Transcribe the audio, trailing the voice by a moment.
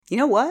You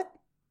know what?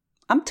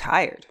 I'm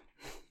tired.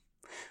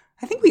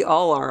 I think we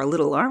all are a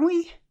little, aren't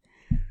we?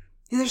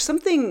 There's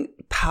something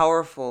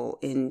powerful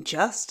in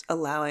just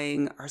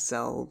allowing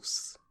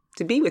ourselves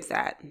to be with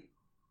that.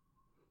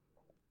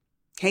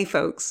 Hey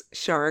folks,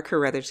 Shara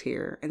Carruthers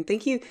here, and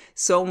thank you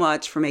so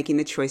much for making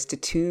the choice to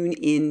tune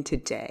in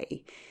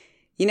today.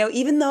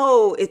 Even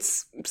though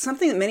it's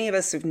something that many of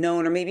us have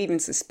known or maybe even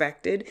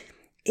suspected,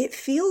 it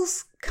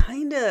feels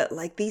kind of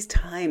like these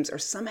times are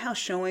somehow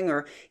showing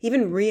or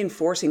even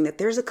reinforcing that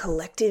there's a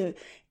collective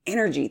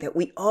energy that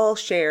we all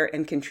share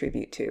and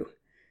contribute to.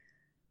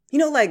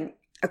 Like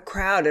a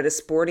crowd at a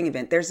sporting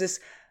event, there's this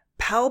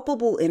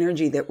palpable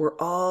energy that we're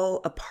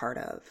all a part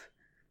of.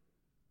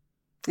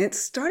 And it's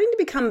starting to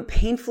become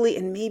painfully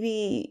and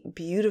maybe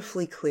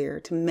beautifully clear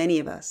to many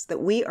of us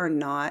that we are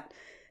not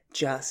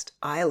just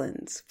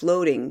islands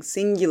floating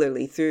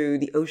singularly through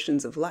the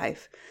oceans of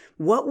life.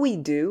 What we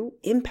do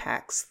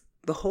impacts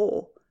the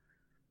whole.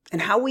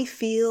 And how we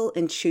feel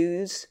and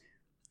choose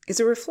is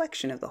a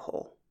reflection of the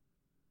whole.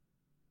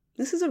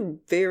 This is a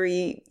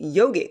very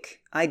yogic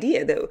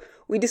idea that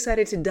we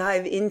decided to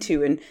dive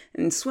into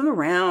and swim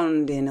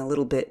around in a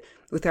little bit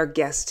with our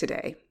guest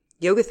today.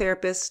 Yoga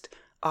therapist,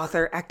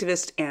 author,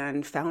 activist,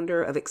 and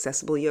founder of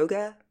Accessible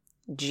Yoga,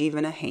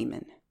 Jivana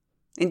Heyman.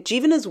 And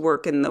Jivana's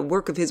work and the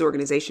work of his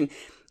organization,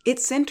 it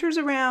centers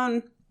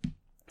around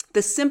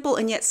the simple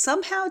and yet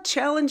somehow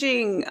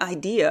challenging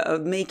idea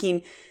of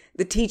making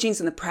the teachings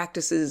and the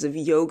practices of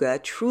yoga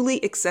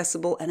truly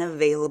accessible and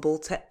available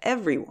to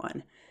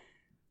everyone.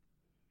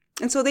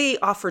 And so they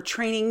offer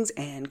trainings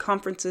and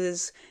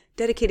conferences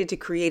dedicated to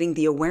creating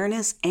the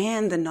awareness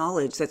and the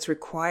knowledge that's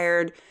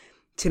required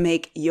to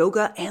make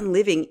yoga and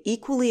living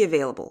equally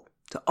available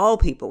to all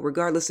people,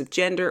 regardless of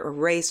gender or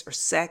race or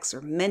sex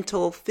or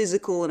mental,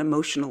 physical, and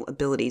emotional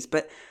abilities.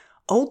 But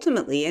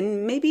ultimately,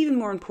 and maybe even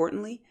more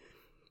importantly,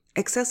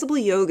 Accessible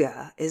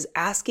Yoga is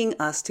asking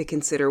us to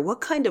consider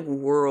what kind of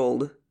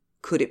world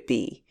could it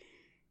be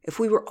if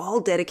we were all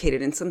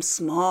dedicated in some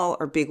small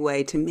or big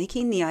way to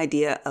making the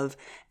idea of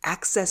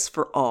access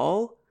for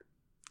all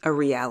a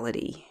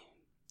reality.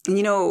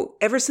 And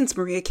ever since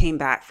Maria came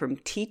back from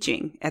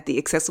teaching at the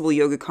Accessible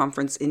Yoga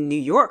Conference in New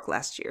York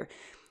last year,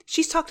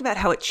 she's talked about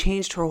how it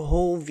changed her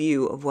whole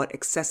view of what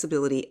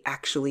accessibility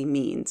actually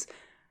means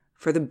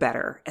for the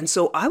better. And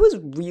so I was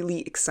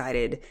really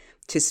excited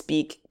to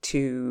speak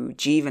to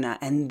Jivana,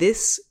 and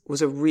this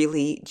was a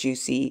really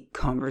juicy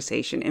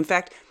conversation. In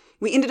fact,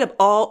 we ended up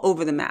all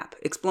over the map,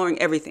 exploring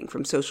everything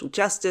from social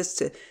justice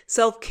to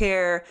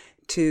self-care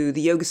to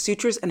the Yoga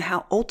Sutras and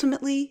how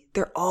ultimately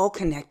they're all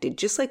connected,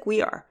 just like we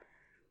are.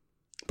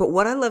 But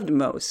what I loved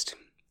most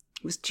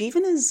was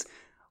Jivana's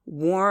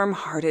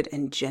warm-hearted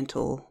and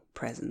gentle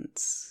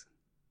presence.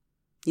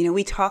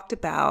 We talked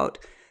about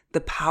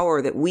the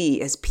power that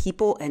we as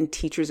people and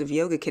teachers of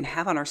yoga can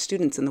have on our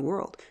students in the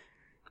world,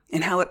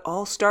 and how it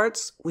all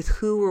starts with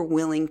who we're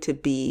willing to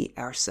be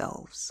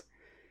ourselves.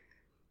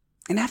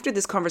 And after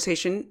this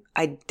conversation,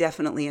 I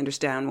definitely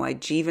understand why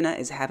Jivana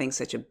is having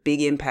such a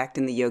big impact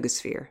in the yoga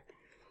sphere.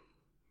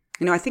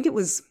 I think it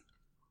was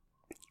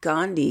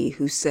Gandhi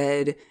who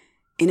said,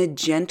 in a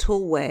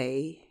gentle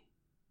way,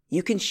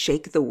 you can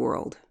shake the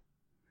world.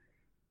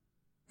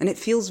 And it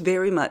feels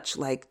very much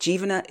like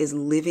Jivana is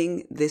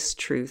living this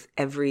truth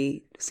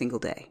every single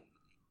day.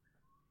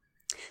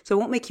 So I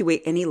won't make you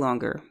wait any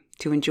longer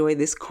to enjoy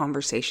this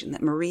conversation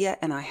that Maria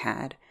and I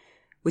had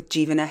with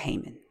Jivana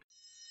Heyman.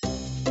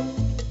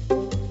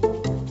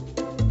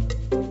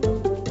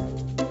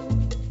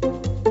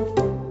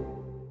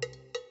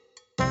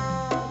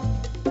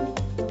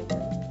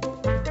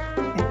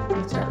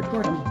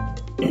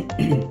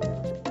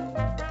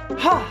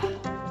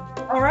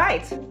 All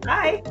right.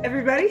 Hi,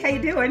 everybody. How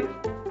you doing?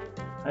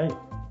 Hi.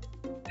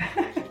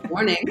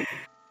 Morning.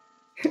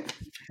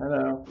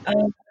 Hello.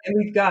 And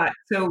we've got,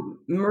 so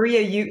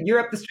Maria, you're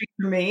up the street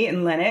from me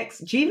in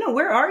Lenox. Jivana,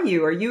 where are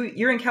you?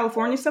 You're in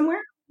California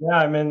somewhere? Yeah,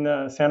 I'm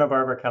in Santa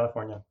Barbara,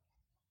 California.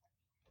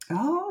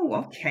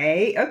 Oh,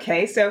 okay.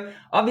 Okay. So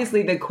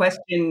obviously the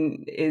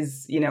question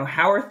is,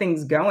 how are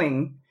things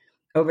going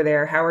over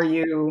there? How are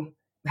you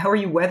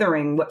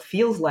weathering what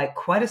feels like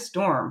quite a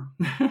storm?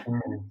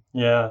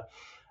 Yeah.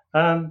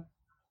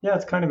 Yeah,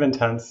 it's kind of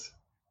intense.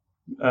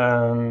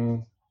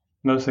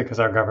 Mostly because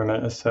our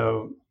government is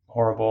so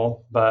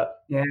horrible,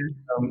 but Yeah.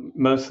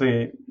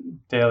 mostly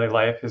daily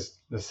life is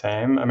the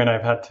same. I mean,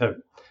 I've had to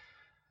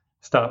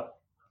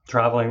stop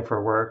traveling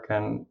for work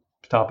and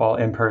stop all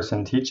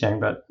in-person teaching,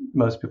 but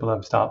most people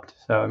have stopped.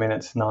 So, I mean,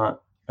 it's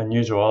not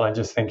unusual. I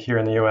just think here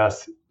in the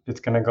US, it's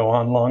going to go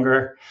on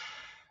longer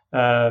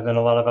than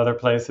a lot of other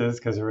places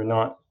because we're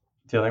not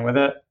dealing with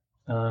it,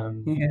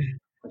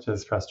 which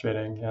is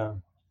frustrating. Yeah.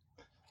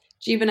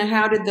 Jivana,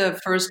 how did the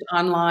first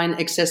online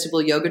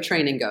accessible yoga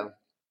training go?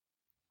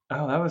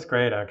 Oh, that was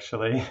great,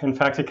 actually. In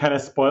fact, it kind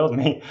of spoiled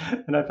me,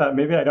 and I thought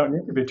maybe I don't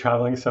need to be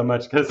traveling so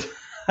much because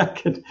I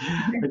could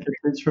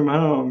teach from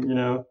home,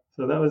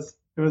 So it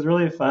was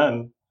really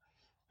fun.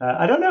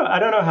 I don't know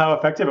how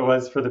effective it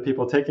was for the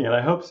people taking it.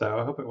 I hope so.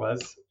 I hope it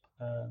was.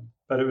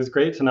 But it was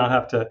great to not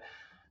have to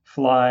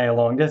fly a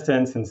long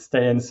distance and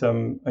stay in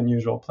some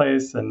unusual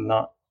place and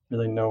not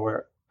really know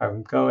where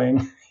I'm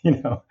going,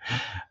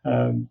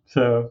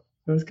 So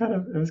it was kind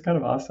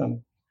of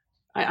awesome.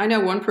 I know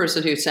one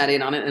person who sat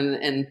in on it,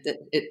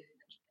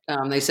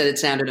 and they said it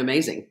sounded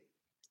amazing.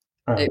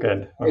 Oh,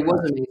 good. It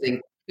was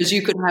amazing because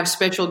you could have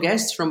special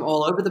guests from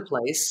all over the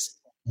place.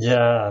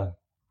 Yeah.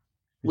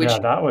 Yeah,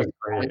 that was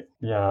great.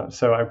 Yeah.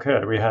 So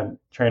we had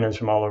trainers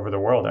from all over the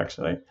world,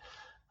 actually.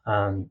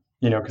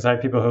 Because I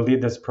have people who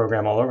lead this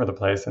program all over the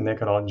place, and they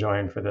could all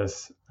join for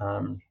this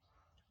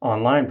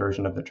online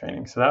version of the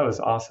training. So that was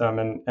awesome.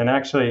 And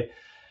actually,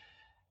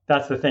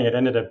 that's the thing. It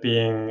ended up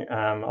being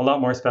a lot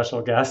more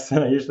special guests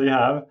than I usually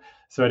have.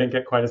 So I didn't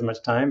get quite as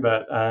much time,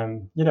 but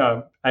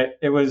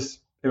it was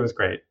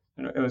great.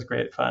 It was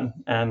great fun,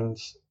 and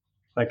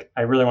like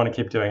I really want to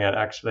keep doing it.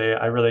 Actually,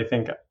 I really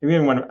think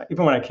even when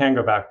I can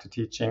go back to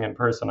teaching in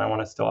person, I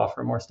want to still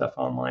offer more stuff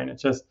online.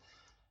 It's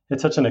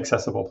such an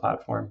accessible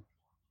platform,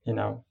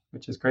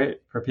 which is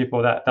great for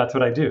people that's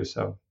what I do.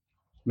 So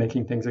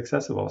making things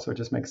accessible, so it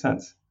just makes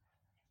sense.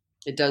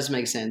 It does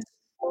make sense.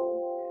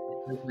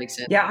 Makes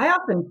sense. Yeah,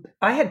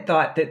 I had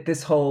thought that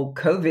this whole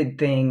COVID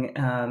thing,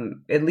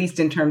 at least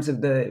in terms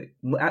of the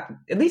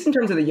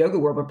yoga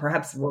world, but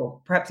perhaps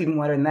even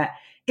wider than that,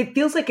 it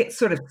feels like it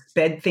sort of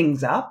sped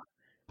things up.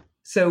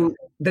 So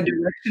the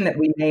direction that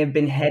we may have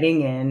been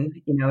heading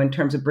in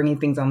terms of bringing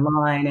things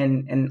online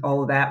and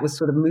all of that was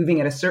sort of moving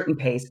at a certain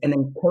pace, and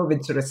then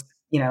COVID sort of,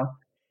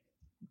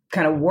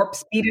 kind of warp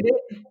speeded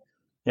it.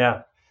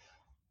 Yeah,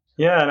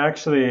 and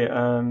actually,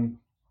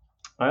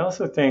 I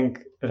also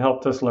think it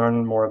helped us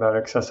learn more about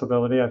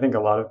accessibility. I think a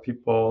lot of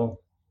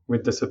people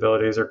with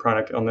disabilities or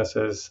chronic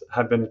illnesses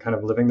have been kind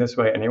of living this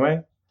way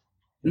anyway.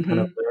 They kind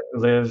of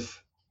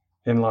live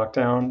in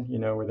lockdown,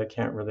 where they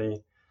can't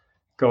really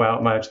go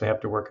out much. They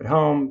have to work at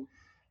home.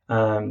 They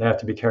have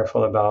to be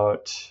careful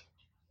about,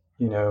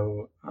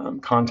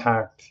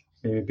 contact,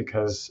 maybe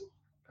because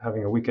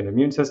having a weakened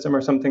immune system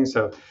or something.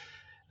 So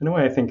in a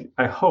way,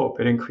 I hope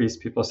it increased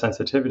people's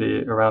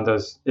sensitivity around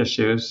those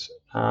issues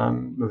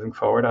moving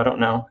forward. I don't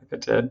know if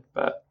it did,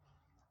 but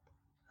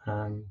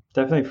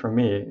definitely for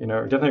me, it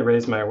definitely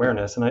raised my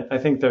awareness. And I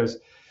think there's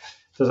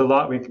a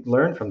lot we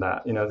learn from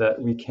that, that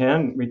we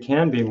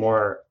can be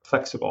more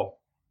flexible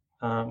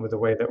with the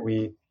way that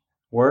we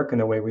work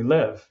and the way we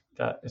live,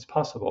 that is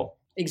possible.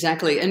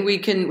 Exactly. And we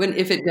can,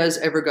 if it does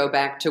ever go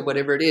back to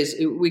whatever it is,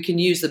 we can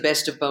use the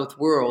best of both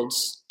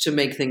worlds to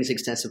make things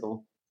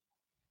accessible.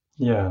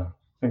 Yeah,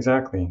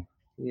 exactly.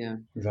 Yeah,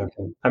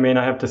 exactly. I mean,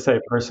 I have to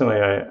say personally,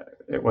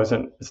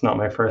 it's not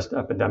my first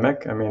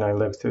epidemic. I mean, I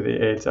lived through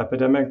the AIDS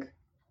epidemic,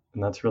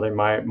 and that's really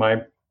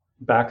my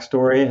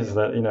backstory is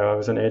that, I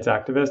was an AIDS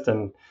activist,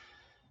 and,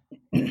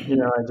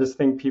 I just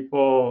think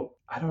people,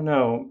 I don't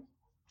know,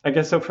 I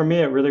guess so for me,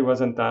 it really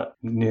wasn't that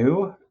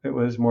new. It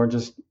was more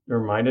just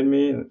reminded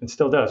me, it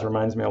still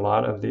reminds me a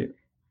lot of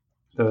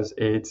those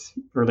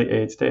early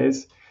AIDS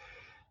days.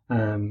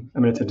 I mean,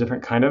 it's a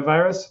different kind of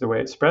virus, the way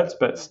it spreads,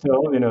 but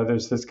still,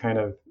 there's this kind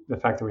of the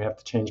fact that we have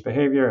to change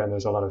behavior, and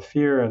there's a lot of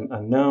fear and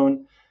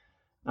unknown.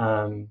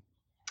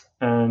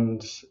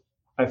 And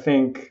I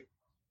think,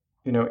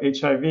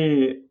 HIV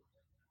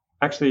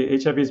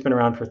has been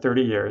around for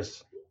 30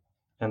 years,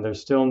 and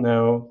there's still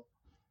no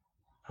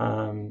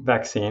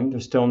vaccine.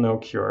 There's still no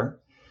cure.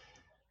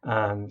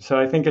 So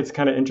I think it's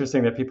kind of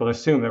interesting that people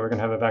assume that we're going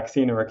to have a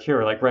vaccine or a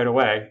cure like right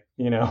away,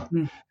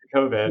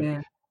 COVID.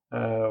 Yeah.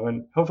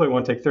 When hopefully it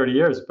won't take 30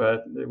 years,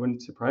 but it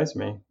wouldn't surprise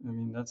me. I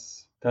mean,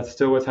 that's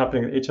still what's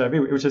happening with HIV,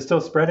 which is still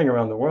spreading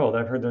around the world.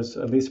 I've heard there's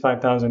at least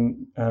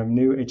 5,000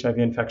 new HIV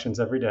infections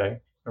every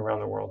day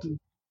around the world.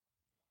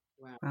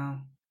 Wow.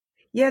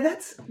 Yeah,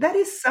 that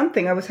is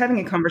something. I was having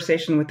a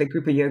conversation with a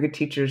group of yoga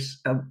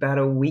teachers about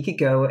a week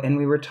ago, and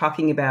we were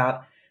talking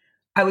about,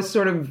 I was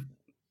sort of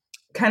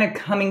kind of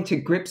coming to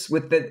grips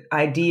with the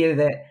idea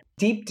that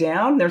deep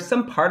down, there's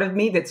some part of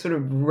me that's sort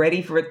of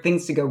ready for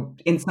things to go,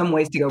 in some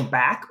ways, to go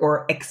back,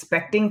 or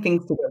expecting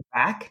things to go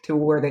back to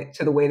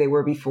the way they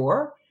were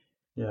before.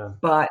 Yeah.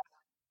 But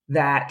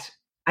that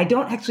I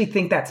don't actually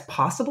think that's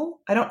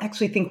possible. I don't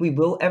actually think we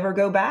will ever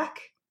go back.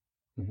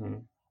 Mm-hmm.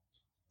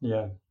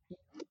 Yeah.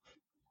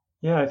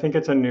 Yeah, I think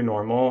it's a new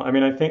normal. I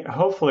mean, I think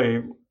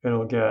hopefully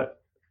it'll get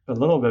a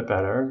little bit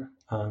better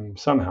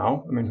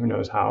somehow. I mean, who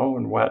knows how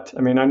and what.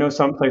 I mean, I know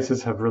some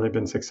places have really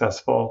been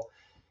successful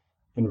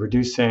in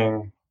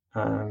reducing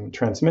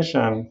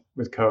transmission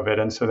with COVID,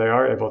 and so they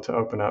are able to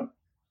open up.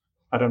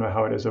 I don't know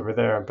how it is over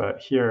there, but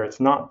here it's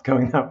not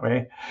going that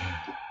way,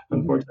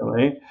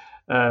 unfortunately.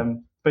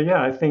 But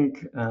yeah, I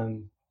think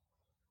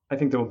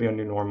there will be a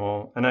new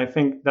normal, and I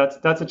think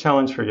that's a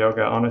challenge for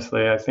yoga.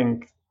 Honestly, I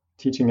think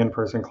teaching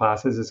in-person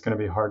classes is going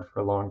to be hard for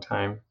a long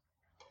time.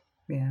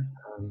 Yeah,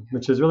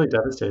 which is really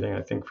devastating,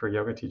 I think, for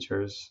yoga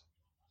teachers.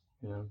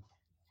 Yeah.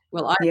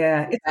 Well, I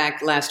went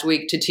back last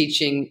week to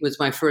teaching. Was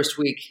my first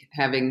week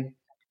having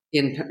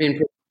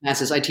in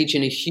classes. I teach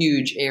in a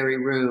huge, airy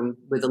room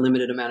with a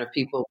limited amount of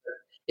people.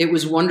 It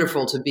was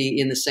wonderful to be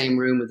in the same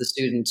room with the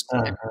students,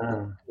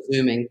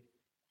 Zooming.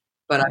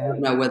 But I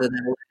don't know whether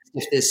that will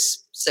if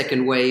this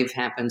second wave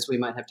happens, we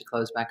might have to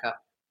close back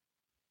up.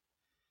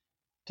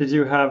 Did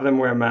you have them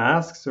wear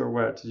masks or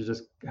what? Did you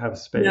just have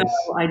space? No,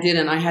 I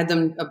didn't. I had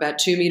them about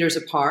 2 meters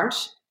apart,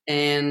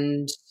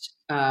 and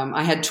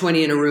I had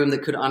 20 in a room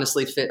that could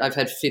honestly fit. I've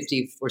had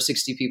 50 or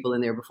 60 people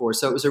in there before.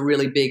 So it was a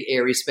really big,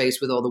 airy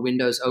space with all the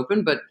windows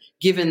open. But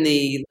given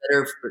the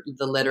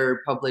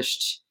letter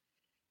published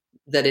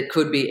that it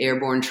could be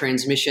airborne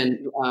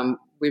transmission,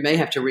 we may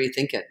have to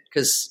rethink it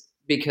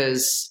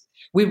because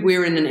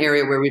we're in an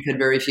area where we've had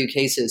very few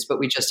cases, but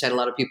we just had a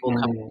lot of people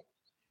come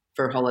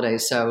for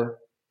holidays. So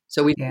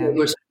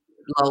we're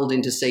lulled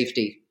into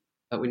safety,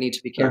 but we need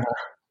to be careful.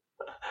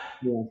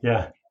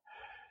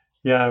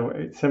 Yeah,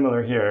 it's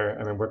similar here.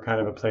 I mean, we're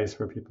kind of a place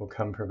where people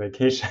come for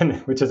vacation,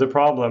 which is a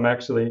problem,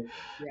 actually.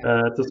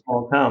 It's a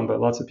small town, but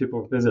lots of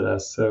people visit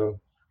us, so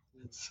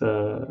it's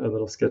a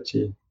little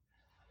sketchy.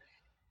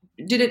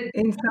 Did it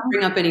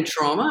bring up any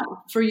trauma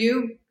for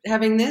you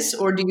having this,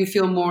 or do you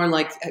feel more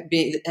like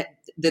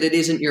that it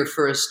isn't your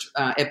first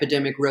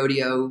epidemic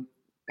rodeo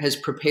has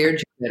prepared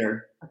you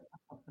better?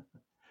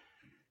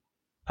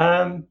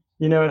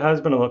 It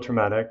has been a little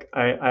traumatic.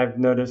 I've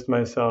noticed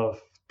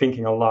myself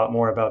thinking a lot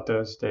more about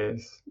those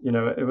days.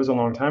 It was a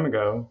long time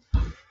ago.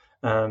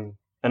 And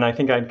I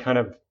think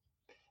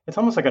it's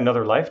almost like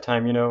another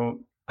lifetime,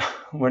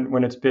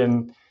 when it's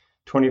been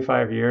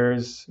 25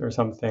 years or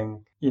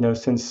something,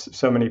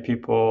 since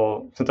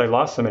I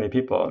lost so many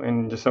people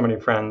and just so many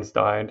friends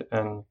died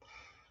and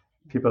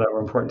people that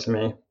were important to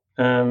me.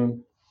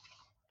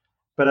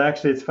 But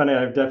actually, it's funny,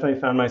 I've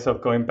definitely found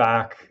myself going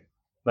back.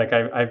 Like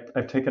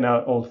I've taken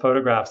out old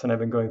photographs and I've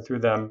been going through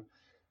them.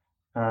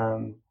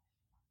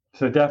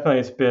 So definitely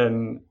it's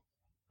been,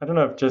 I don't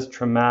know if just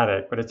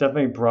traumatic, but it's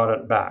definitely brought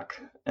it back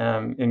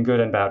in good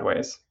and bad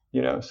ways,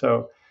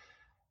 So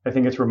I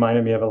think it's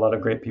reminded me of a lot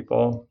of great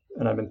people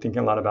and I've been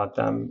thinking a lot about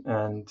them.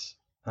 And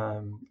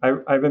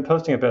I've been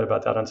posting a bit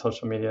about that on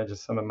social media,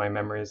 just some of my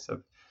memories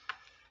of,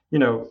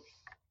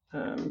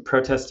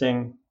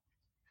 protesting.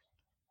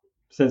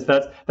 Since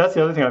that's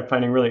the other thing I'm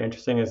finding really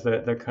interesting is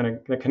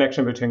the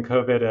connection between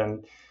COVID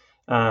and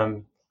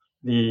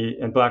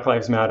and Black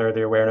Lives Matter,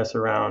 the awareness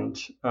around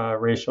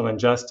racial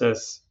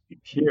injustice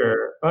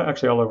here,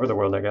 actually all over the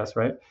world, I guess,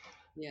 right?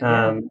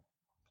 Yeah.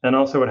 And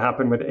also what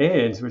happened with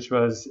AIDS, which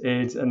was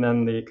AIDS, and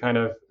then the kind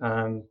of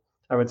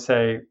I would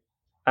say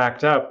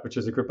ACT UP, which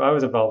is a group I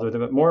was involved with,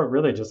 but more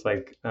really just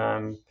like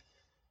I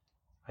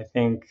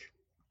think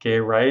gay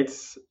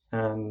rights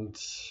and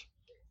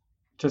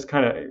just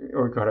kind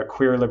of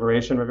queer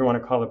liberation, whatever you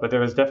want to call it. But there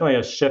was definitely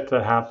a shift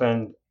that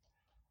happened,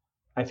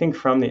 I think,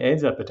 from the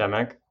AIDS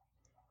epidemic.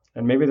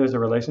 And maybe there's a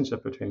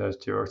relationship between those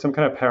two or some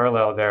kind of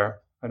parallel there.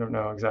 I don't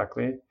know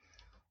exactly.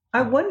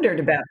 I wondered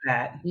about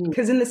that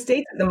because in the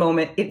States at the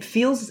moment, it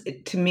feels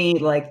to me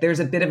like there's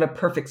a bit of a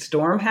perfect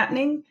storm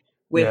happening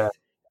with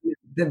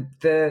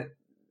the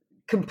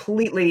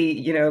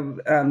completely,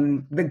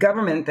 the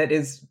government that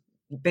is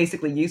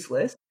basically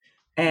useless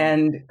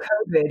and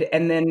COVID,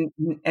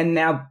 and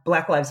now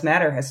Black Lives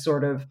Matter has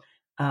sort of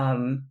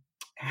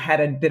had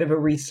a bit of a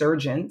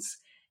resurgence.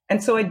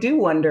 And so I do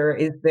wonder,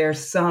 is there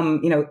some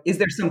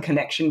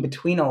connection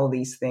between all of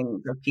these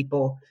things? Are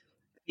people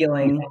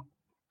feeling,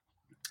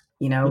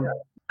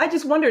 I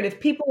just wondered if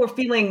people were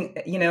feeling,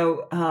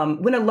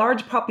 when a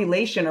large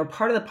population or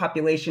part of the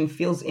population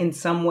feels in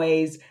some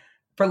ways,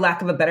 for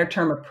lack of a better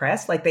term,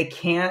 oppressed, like they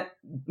can't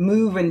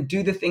move and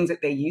do the things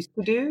that they used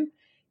to do,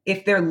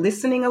 if they're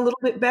listening a little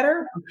bit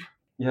better?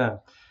 Yeah,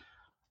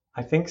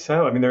 I think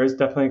so. I mean, there is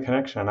definitely a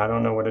connection. I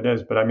don't know what it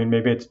is, but I mean,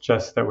 maybe it's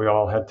just that we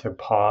all had to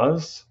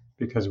pause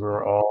because we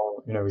were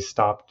all, we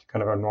stopped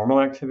kind of our normal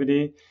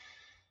activity.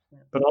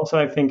 But also,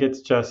 I think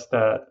it's just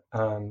that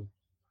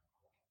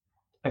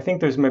I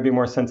think there's maybe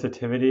more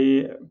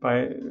sensitivity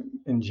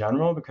in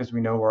general because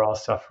we know we're all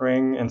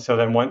suffering. And so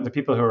then the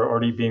people who are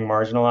already being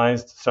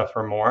marginalized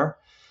suffer more.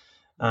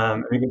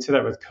 We can see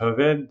that with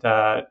COVID,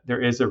 that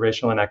there is a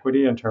racial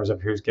inequity in terms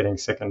of who's getting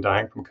sick and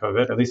dying from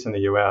COVID, at least in the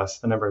US.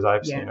 The numbers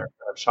I've seen are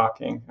kind of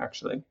shocking,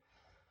 actually.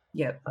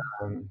 Yeah.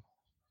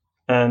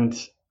 And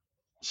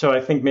so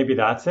I think maybe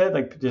that's it.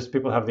 Like just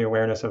people have the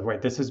awareness of,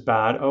 wait, this is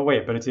bad. Oh,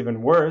 wait, but it's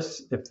even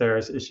worse if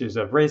there's issues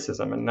of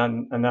racism.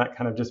 And that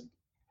kind of just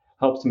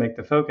helps to make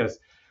the focus.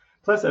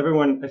 Plus,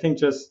 everyone, I think,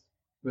 just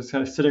was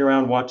kind of sitting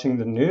around watching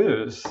the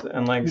news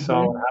and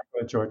saw what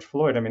happened with George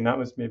Floyd. I mean, that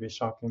was maybe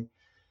shocking.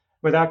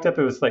 With ACT UP,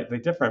 it was slightly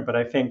different, but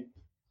I think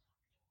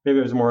maybe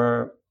it was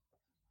more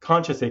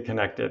consciously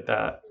connected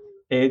that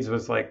AIDS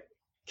was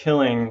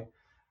killing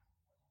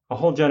a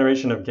whole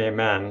generation of gay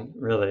men,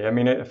 really. I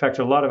mean, it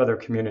affected a lot of other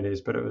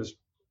communities, but it was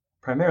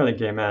primarily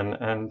gay men.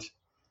 And,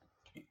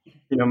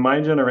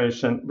 my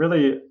generation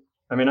really,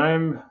 I mean,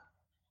 I'm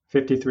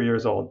 53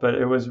 years old, but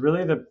it was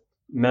really the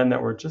men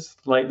that were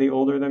just slightly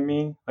older than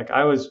me.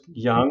 I was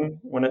young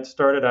when it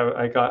started.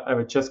 I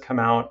would just come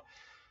out.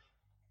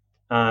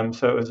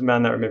 So it was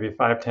men that were maybe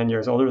 5-10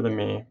 years older than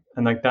me.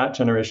 And that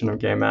generation of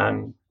gay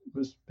men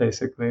was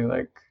basically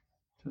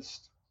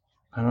just,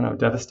 I don't know,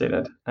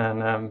 devastated.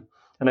 And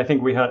I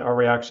think our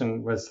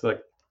reaction was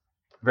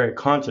very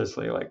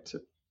consciously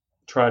to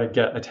try to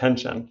get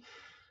attention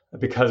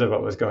because of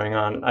what was going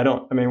on.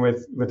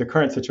 With the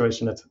current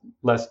situation, it's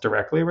less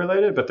directly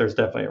related, but there's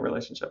definitely a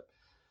relationship.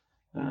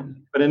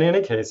 But in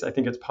any case, I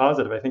think it's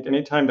positive. I think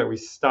anytime that we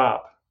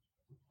stop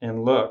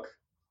and look,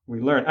 we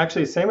learn.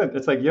 Actually,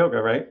 it's like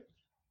yoga, right?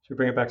 Should we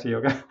bring it back to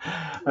yoga?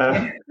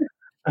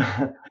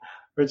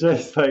 Which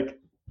is like,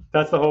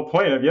 that's the whole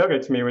point of yoga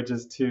to me, which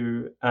is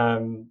to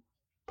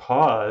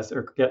pause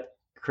or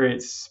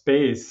create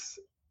space,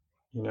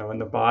 in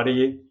the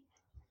body,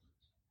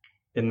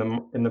 in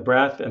the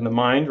breath and the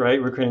mind,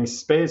 right? We're creating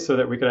space so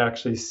that we could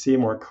actually see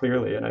more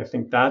clearly. And I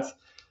think that's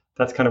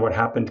kind of what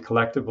happened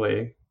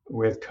collectively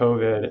with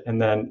COVID.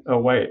 And then, oh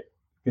wait,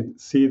 you can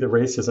see the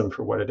racism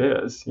for what it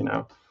is,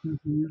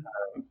 Mm-hmm.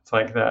 It's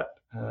like that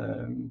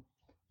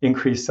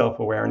increased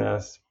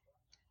self-awareness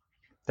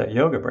that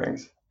yoga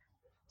brings.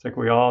 It's like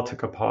we all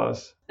took a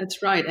pause.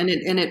 That's right, and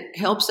it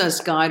helps us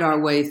guide our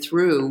way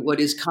through what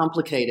is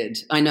complicated.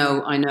 I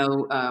know.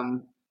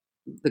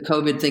 The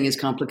COVID thing is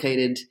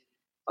complicated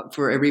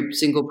for every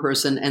single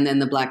person, and then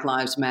the Black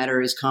Lives Matter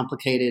is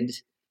complicated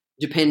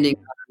depending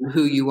on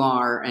who you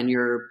are and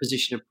your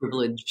position of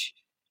privilege.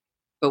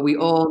 But we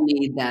all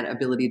need that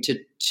ability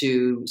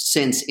to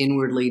sense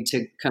inwardly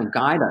to kind of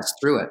guide us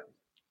through it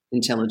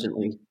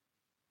intelligently,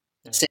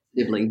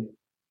 sensitively.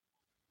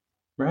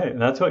 Right,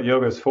 and that's what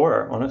yoga is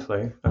for,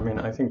 honestly. I mean,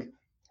 I think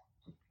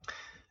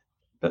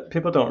that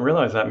people don't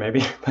realize that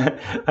maybe, but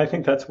I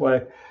think that's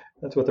what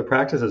the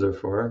practices are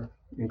for,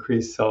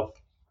 increase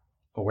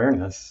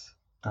self-awareness.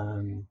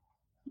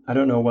 I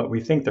don't know what we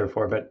think they're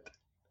for, but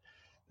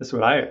it's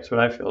what I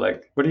feel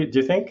like. What do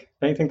you think?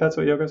 Do you think that's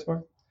what yoga is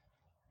for?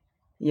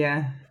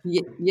 Yeah.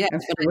 Yeah. I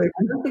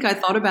don't think I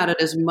thought about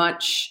it as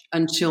much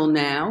until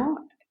now,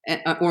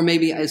 or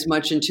maybe as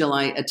much until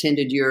I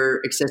attended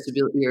your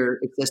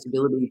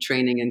accessibility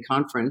training and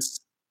conference,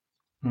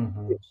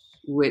 mm-hmm.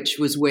 which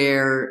was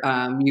where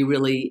you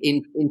really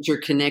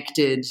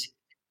interconnected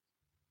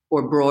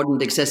or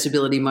broadened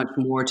accessibility much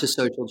more to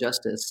social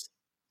justice.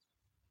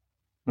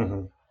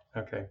 Mm-hmm.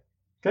 Okay.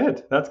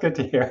 Good. That's good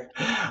to hear.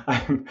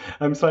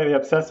 I'm slightly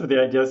obsessed with the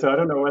idea, so I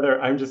don't know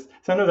whether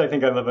sometimes I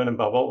think I live in a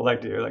bubble. Well, I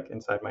do, like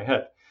inside my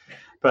head.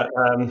 But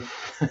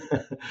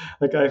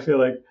like I feel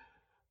like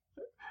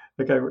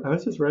I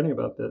was just writing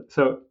about this.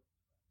 So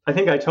I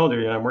think I told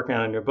you, I'm working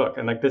on a new book,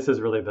 and like this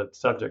is really the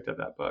subject of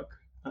that book.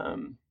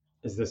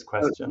 Is this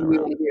question we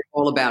want to hear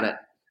all about it?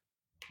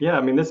 Yeah,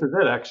 I mean, this is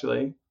it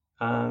actually.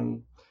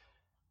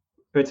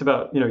 It's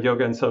about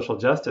yoga and social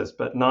justice,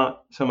 but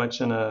not so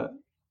much in a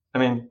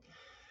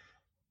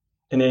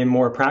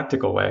more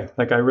practical way.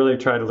 Like I really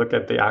try to look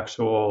at the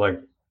actual, like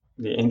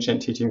the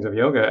ancient teachings of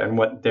yoga and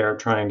what they're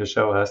trying to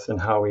show us and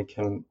how we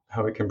can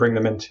bring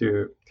them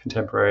into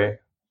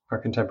our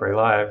contemporary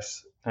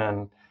lives.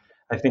 And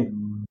I think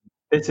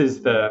this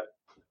is the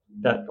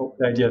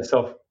idea of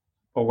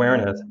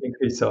self-awareness,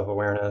 increased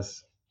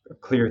self-awareness,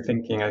 clear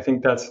thinking. I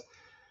think that's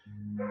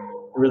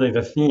really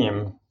the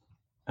theme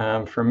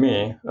for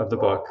me of the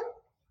book.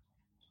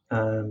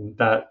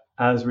 That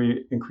as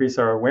we increase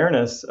our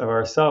awareness of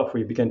ourself,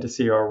 we begin to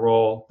see our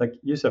role, like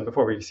you said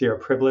before, we see our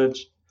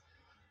privilege,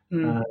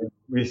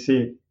 we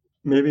see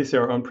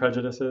our own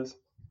prejudices,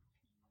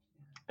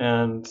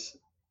 and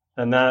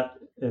that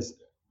is,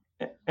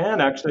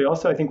 and actually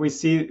also I think we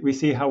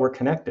see how we're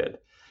connected.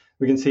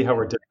 We can see how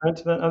we're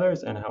different than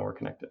others and how we're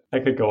connected. I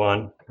could go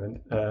on.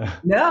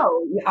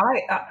 No,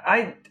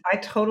 I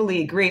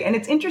totally agree, and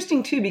it's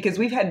interesting too because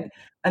we've had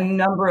a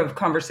number of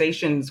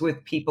conversations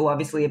with people,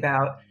 obviously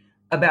about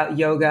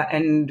yoga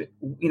and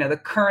the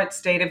current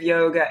state of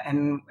yoga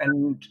and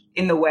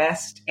in the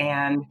West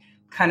and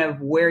kind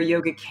of where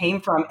yoga came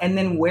from and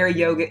then where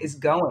yoga is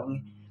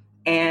going.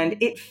 And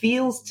it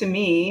feels to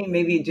me,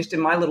 maybe just in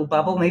my little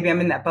bubble, maybe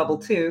I'm in that bubble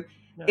too.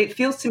 Yeah. It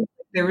feels to me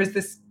like there is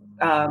this,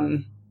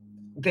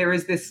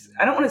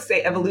 I don't want to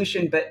say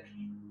evolution, but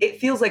it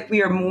feels like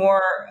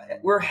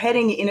we're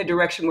heading in a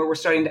direction where we're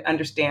starting to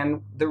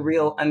understand the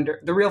real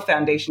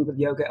foundations of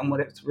yoga and what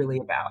it's really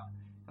about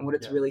and what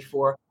it's really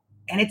for.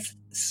 And it's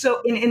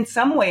so in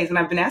some ways, and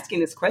I've been asking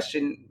this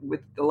question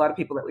with a lot of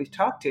people that we've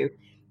talked to,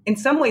 in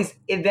some ways,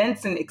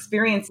 events and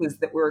experiences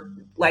that we're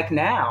like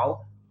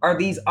now are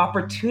these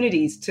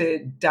opportunities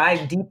to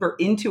dive deeper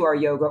into our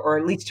yoga, or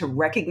at least to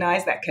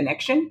recognize that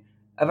connection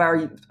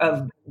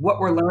of what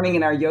we're learning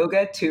in our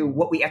yoga to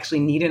what we actually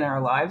need in our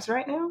lives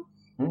right now.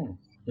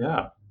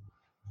 Yeah,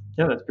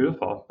 that's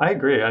beautiful. I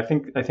agree. I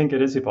think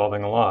it is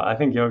evolving a lot. I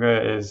think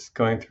yoga is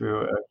going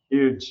through a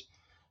huge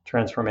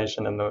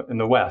transformation in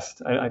the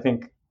West. I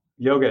think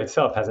yoga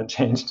itself hasn't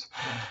changed,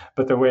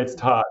 but the way it's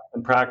taught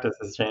and practice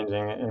is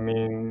changing. I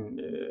mean,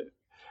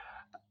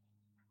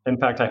 in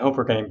fact, I hope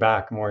we're getting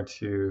back more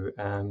to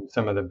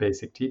some of the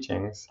basic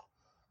teachings.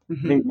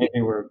 Mm-hmm. I think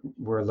maybe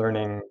we're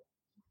learning,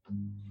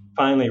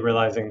 finally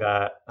realizing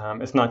that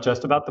it's not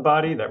just about the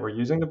body, that we're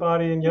using the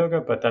body in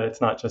yoga, but that it's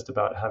not just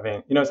about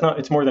having,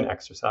 it's more than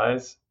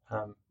exercise.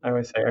 I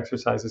always say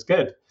exercise is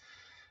good,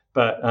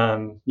 but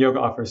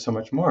yoga offers so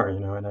much more,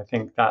 and I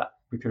think that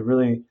we could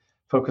really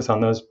focus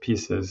on those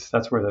pieces.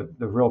 That's where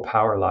the real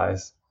power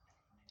lies.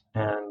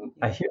 And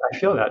I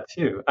feel that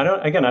too. I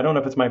don't know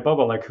if it's my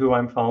bubble, like who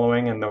I'm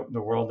following and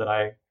the world that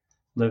I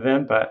live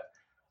in, but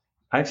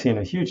I've seen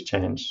a huge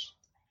change.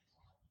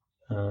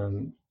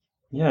 In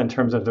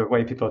terms of the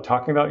way people are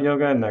talking about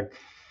yoga and the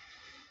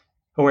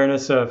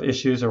awareness of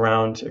issues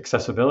around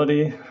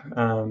accessibility,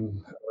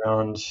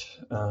 around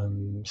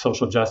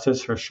social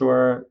justice for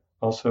sure,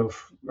 also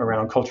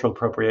around cultural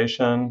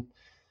appropriation.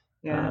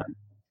 Yeah.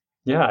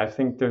 I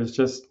think there's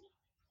just,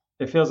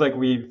 it feels like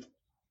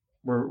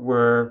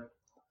we're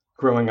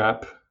growing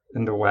up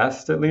in the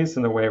West, at least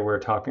in the way we're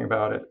talking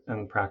about it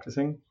and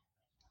practicing.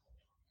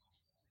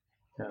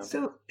 Yeah.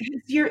 So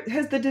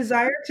has the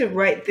desire to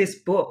write this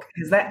book,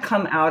 has that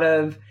come out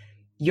of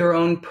your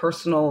own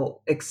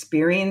personal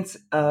experience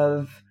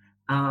of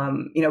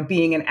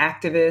being an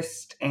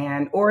activist,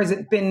 or has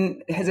it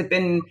been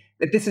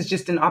that this is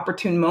just an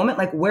opportune moment?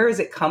 Like, where has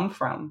it come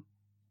from?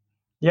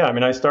 Yeah, I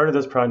mean, I started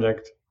this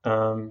project, I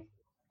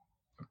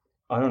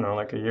don't know,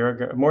 like a year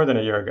ago, more than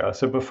a year ago.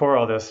 So before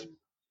all this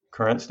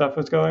current stuff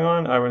was going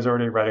on, I was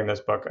already writing this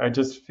book. I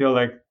just feel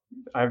like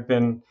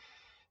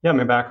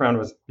my background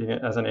was being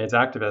as an AIDS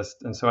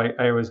activist. And so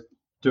I was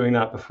doing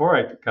that before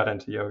I got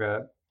into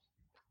yoga.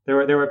 They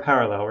were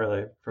parallel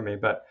really for me,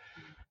 but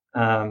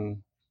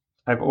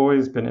I've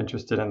always been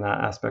interested in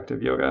that aspect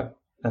of yoga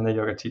and the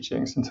yoga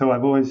teachings. And so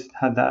I've always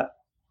had that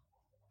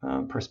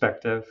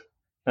perspective,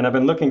 and I've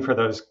been looking for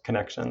those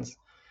connections.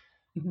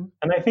 Mm-hmm.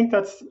 And I think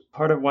that's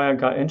part of why I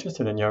got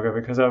interested in yoga,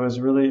 because I was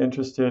really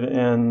interested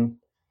in,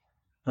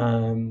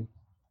 in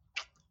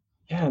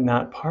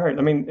that part.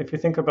 I mean, if you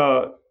think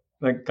about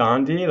like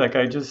Gandhi, he's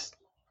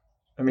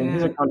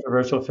a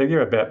controversial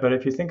figure a bit, but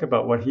if you think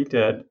about what he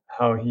did,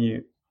 how he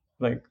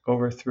like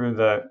overthrew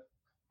the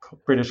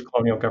British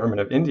colonial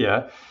government of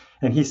India,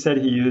 and he said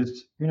he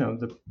used,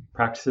 the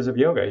practices of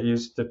yoga. He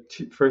used the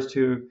first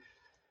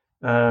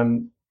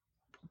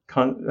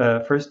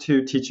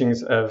two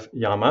teachings of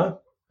Yama,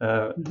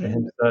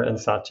 Ahimsa and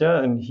Satya,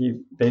 and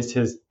he based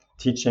his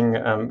teaching,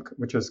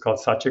 which was called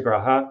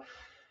Satyagraha,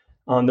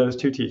 on those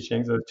two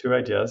teachings, those two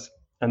ideas.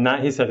 And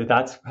that, he said,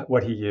 that's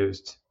what he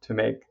used to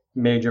make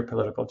major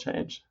political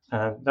change.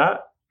 And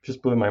that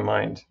just blew my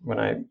mind when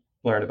I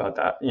learned about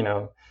that,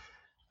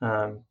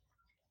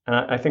 And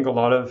I think a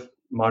lot of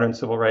modern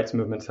civil rights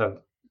movements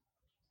have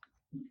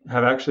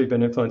actually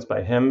been influenced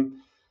by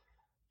him.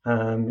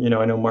 I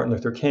know Martin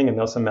Luther King and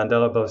Nelson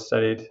Mandela both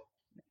studied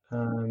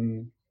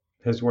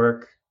his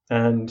work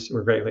and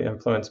were greatly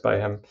influenced by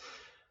him.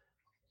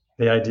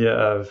 The idea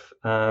of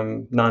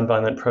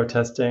nonviolent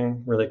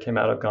protesting really came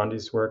out of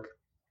Gandhi's work.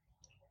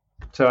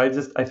 So I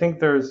think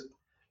there's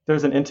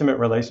an intimate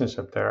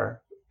relationship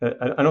there.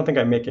 I don't think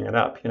I'm making it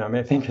up.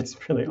 I think it's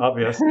really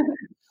obvious.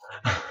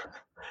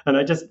 And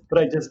I just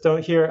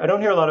don't hear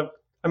a lot of,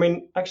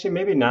 actually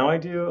maybe now I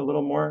do a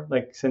little more,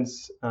 like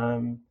since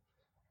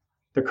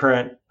the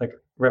current like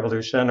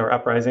revolution or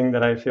uprising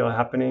that I feel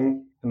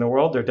happening in the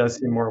world, there does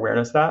seem more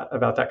awareness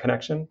about that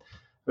connection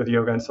with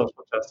yoga and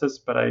social justice.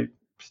 But I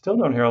still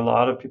don't hear a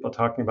lot of people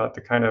talking about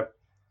the kind of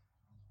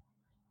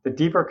the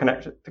deeper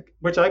connection,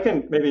 which I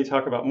can maybe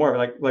talk about more.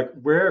 Like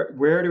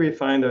where do we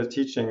find those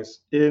teachings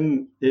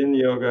in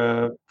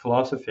yoga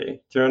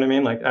philosophy? Do you know what I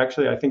mean? Like,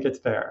 actually, I think it's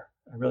there.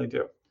 I really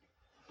do.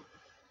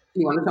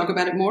 You want to talk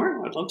about it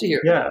more? I'd love to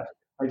hear. Yeah,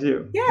 I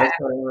do. Yeah, that's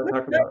what I want to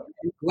talk about.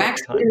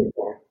 Wax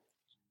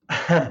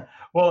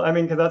Well,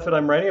 because that's what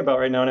I'm writing about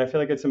right now, and I feel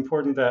like it's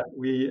important that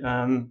we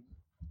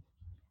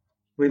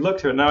look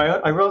to it. Now,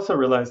 I also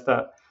realized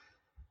that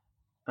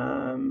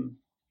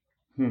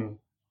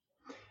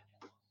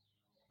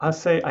I'd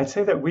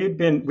say that we've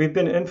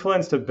been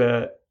influenced a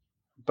bit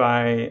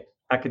by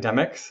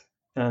academics,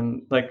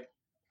 and like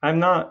I'm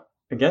not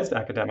against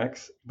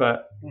academics,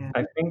 but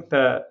I think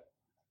that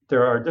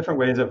there are different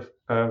ways of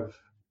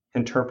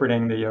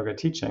interpreting the yoga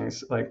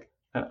teachings. Like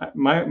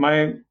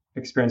my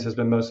experience has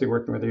been mostly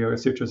working with the Yoga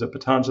Sutras of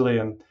Patanjali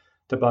and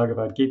the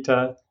Bhagavad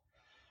Gita,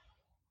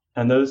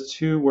 and those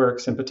two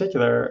works in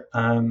particular.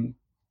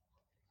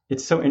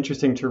 It's so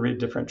interesting to read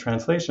different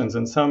translations,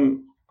 and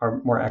some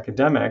are more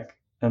academic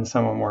and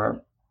some are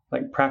more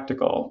like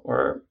practical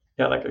or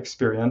like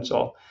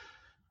experiential.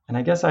 And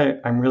I guess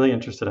I'm really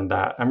interested in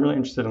that. I'm really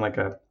interested in like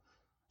a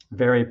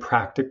very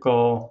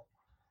practical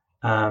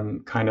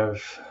kind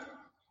of,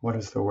 what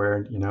is the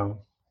word,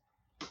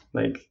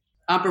 like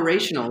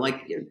operational,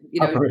 like,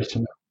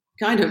 operational.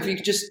 Kind of,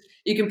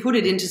 you can put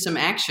it into some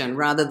action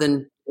rather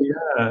than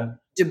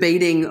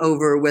debating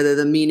over whether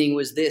the meaning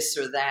was this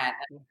or that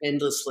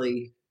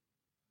endlessly.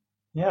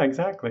 Yeah,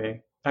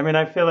 exactly.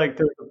 I feel like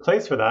there's a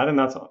place for that, and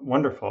that's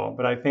wonderful.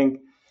 But I think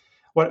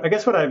what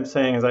I'm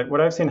saying is like what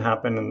I've seen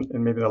happen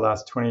in maybe the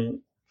last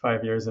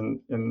 25 years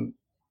in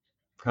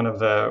kind of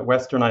the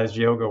westernized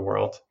yoga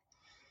world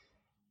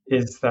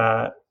is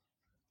that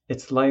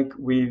it's like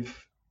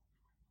we've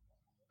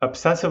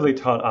obsessively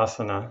taught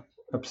asana,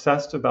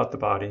 obsessed about the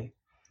body,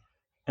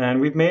 and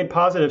we've made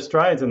positive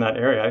strides in that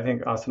area. I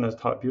think asana is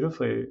taught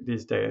beautifully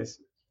these days,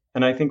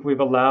 and I think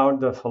we've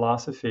allowed the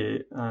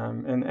philosophy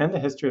and the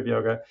history of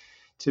yoga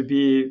to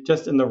be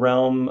just in the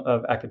realm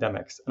of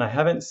academics. And I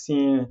haven't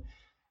seen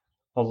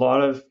a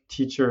lot of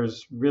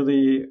teachers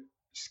really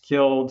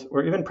skilled,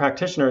 or even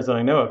practitioners that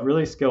I know of,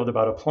 really skilled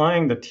about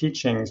applying the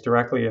teachings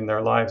directly in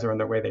their lives or in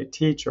the way they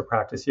teach or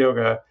practice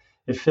yoga.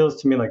 It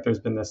feels to me like there's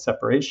been this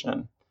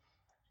separation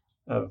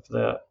of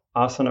the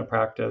asana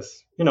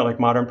practice, like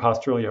modern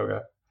postural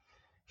yoga,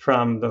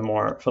 from the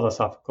more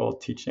philosophical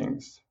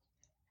teachings.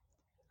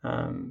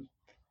 And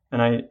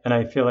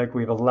I feel like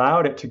we've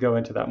allowed it to go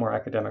into that more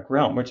academic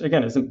realm, which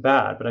again isn't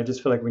bad, but I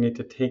just feel like we need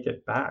to take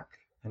it back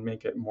and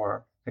make it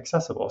more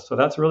accessible. So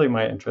that's really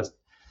my interest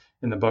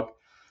in the book.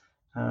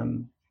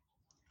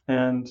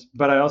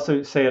 But I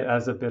also say it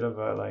as a bit of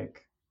a,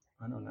 like,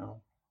 I don't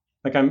know,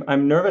 like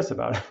I'm nervous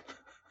about it.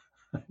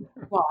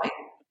 Why?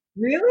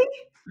 Really?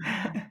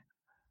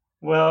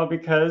 Well,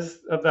 because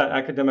of that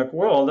academic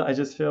world, I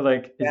just feel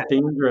like it's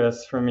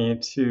dangerous for me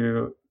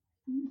to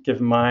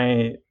give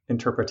my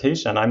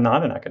interpretation. I'm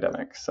not an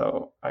academic,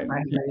 so I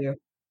hear you.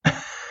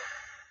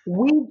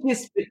 We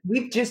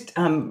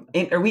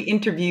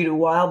interviewed a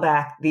while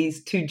back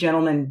these two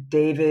gentlemen,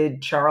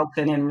 David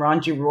Charlton and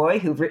Ranju Roy,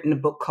 who've written a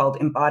book called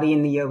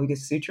Embodying the Yoga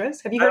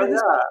Sutras. Have you heard of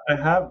this book? I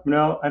have.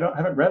 No,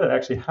 haven't read it. I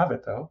actually have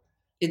it though.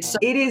 It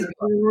is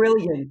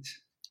brilliant.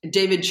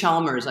 David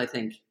Chalmers, I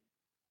think.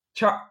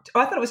 I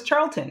thought it was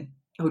Charlton.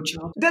 Oh,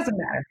 Charlton. It doesn't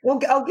matter.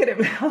 I'll get it.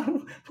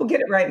 We'll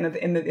get it right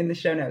in the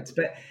show notes.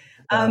 But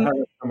I have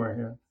it somewhere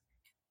here.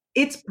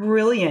 It's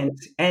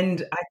brilliant.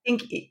 And I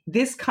think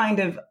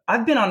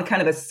I've been on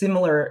kind of a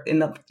similar,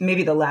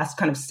 maybe the last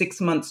kind of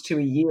 6 months to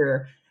a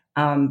year,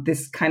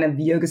 this kind of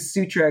Yoga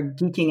Sutra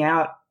geeking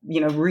out,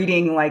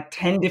 reading like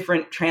 10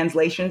 different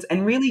translations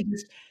and really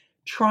just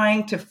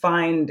trying to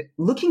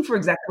looking for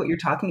exactly what you're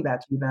talking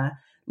about, Jiva,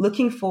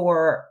 looking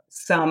for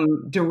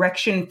some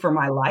direction for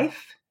my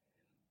life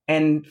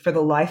and for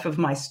the life of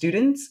my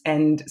students,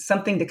 and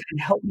something to kind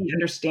of help me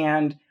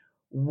understand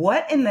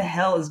what in the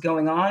hell is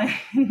going on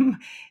in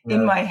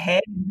my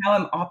head, and how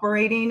I'm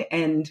operating,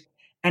 and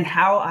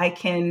how I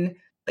can,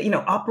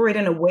 operate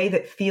in a way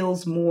that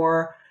feels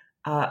more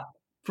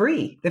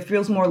free, that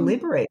feels more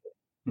liberated.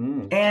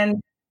 And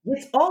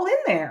it's all in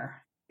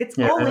there. It's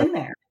all in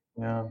there.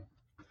 Yeah.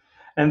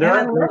 And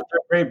they're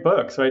great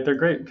books, right? They're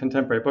great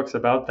contemporary books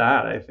about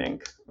that, I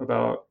think,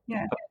 about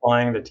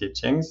applying the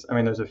teachings. I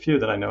mean, there's a few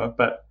that I know of,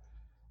 but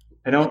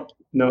I don't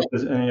know if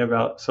there's any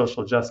about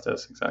social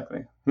justice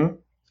exactly.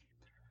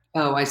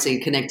 Oh, I see.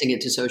 Connecting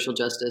it to social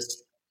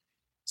justice.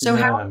 So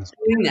how are you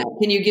doing that?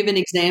 Can you give an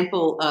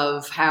example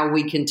of how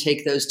we can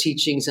take those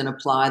teachings and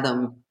apply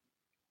them?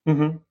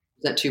 Mm-hmm.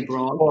 Is that too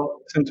broad? Well,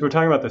 since we're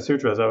talking about the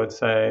sutras, I would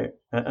say,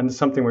 and it's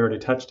something we already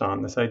touched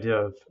on, this idea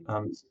of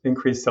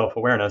increased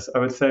self-awareness. I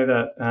would say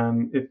that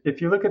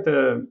if you look at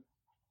the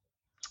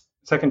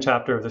second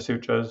chapter of the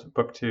sutras,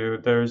 book 2,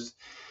 there's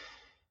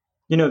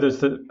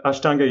the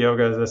Ashtanga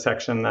Yoga is the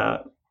section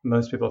that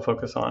most people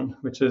focus on,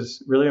 which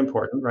is really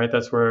important, right?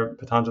 That's where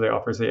Patanjali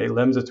offers the 8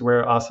 limbs. It's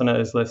where asana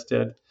is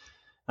listed,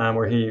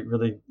 where he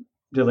really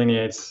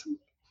delineates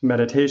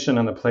meditation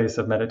and the place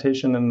of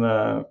meditation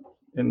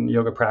in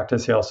yoga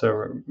practice. He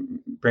also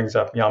brings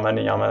up yama,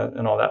 niyama,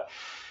 and all that.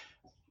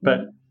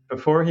 But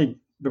before he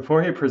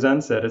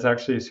presents it, it's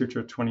actually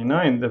Sutra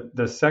 29.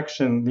 The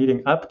section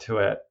leading up to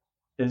it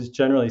is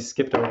generally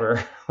skipped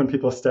over when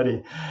people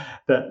study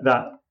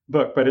that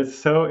book. But it's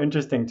so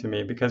interesting to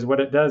me because what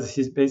it does,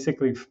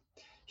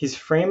 he's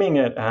framing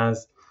it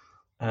as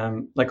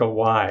like a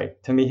why.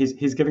 To me,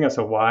 he's giving us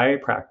a why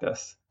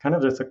practice, kind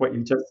of just like what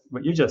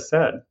you just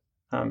said,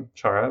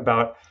 Shara,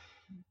 about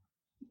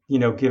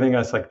giving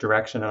us like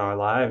direction in our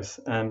lives.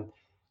 And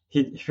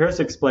he first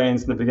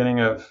explains in the beginning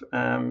of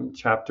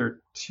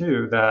chapter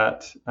 2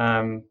 that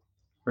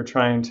we're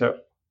trying to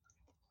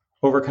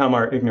overcome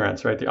our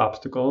ignorance, right? The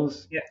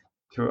obstacles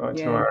to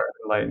our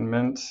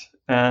enlightenment.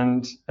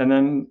 And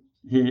then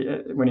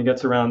when he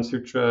gets around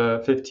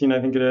Sutra 15, I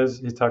think it is,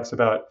 he talks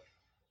about,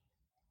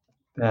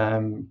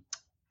 and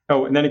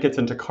then it gets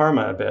into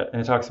karma a bit,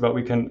 and it talks about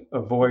we can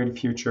avoid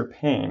future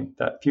pain,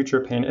 that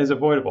future pain is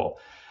avoidable.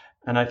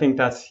 And I think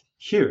that's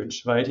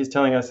huge, right? He's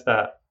telling us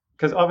that,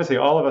 because obviously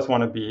all of us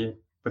want to be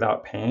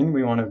without pain.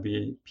 We want to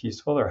be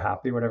peaceful or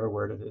happy, whatever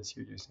word it is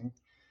you're using.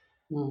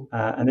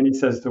 And then he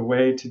says the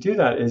way to do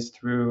that is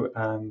through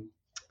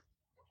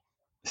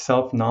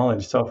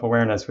self-knowledge,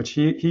 self-awareness, which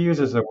he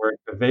uses the word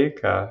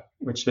viveka,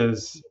 which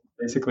is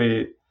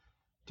basically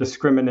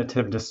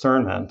discriminative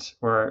discernment,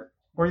 or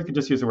you could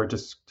just use the word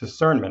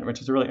discernment,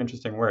 which is a really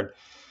interesting word.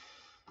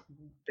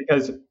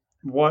 Because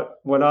what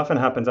often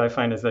happens, I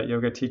find, is that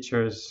yoga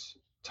teachers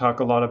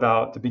talk a lot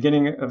about the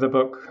beginning of the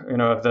book,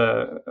 of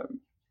the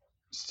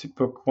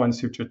book 1,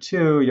 Sutra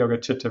 2, Yoga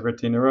Chitta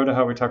Vritti Nirodha,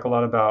 how we talk a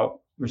lot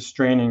about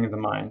restraining the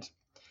mind.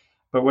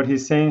 But what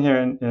he's saying here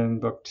in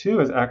book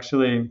 2 is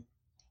actually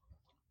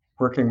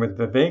working with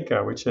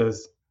viveka, which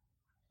is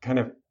kind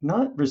of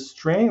not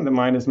restraining the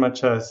mind as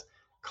much as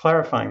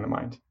clarifying the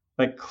mind,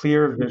 like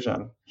clear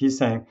vision. He's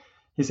saying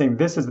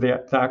this is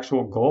the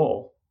actual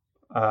goal,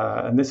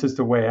 and this is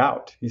the way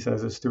out. He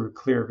says it's through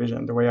clear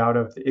vision. The way out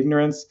of the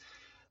ignorance,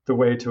 the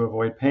way to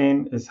avoid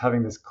pain is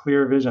having this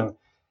clear vision.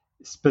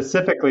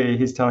 specifically,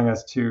 he's telling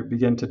us to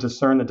begin to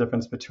discern the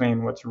difference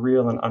between what's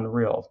real and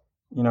unreal,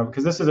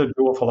 because this is a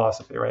dual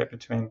philosophy, right?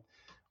 Between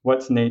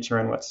what's nature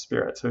and what's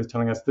spirit. So he's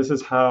telling us this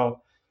is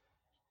how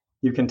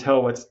you can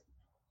tell what's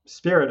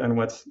spirit and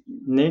what's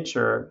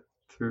nature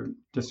through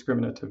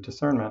discriminative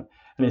discernment.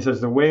 And he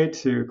says the way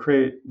to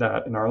create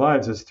that in our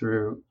lives is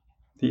through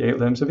the 8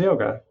 limbs of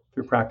yoga,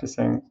 through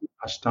practicing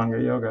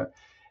Ashtanga yoga.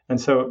 And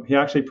so he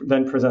actually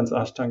then presents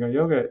Ashtanga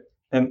yoga.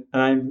 And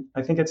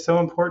I think it's so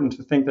important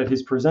to think that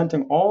he's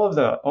presenting all of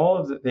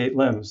the 8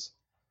 limbs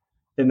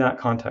in that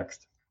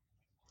context,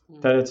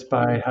 that it's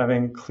by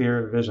having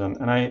clear vision.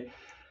 And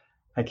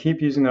I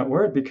keep using that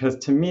word because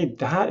to me,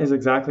 that is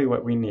exactly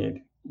what we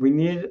need. We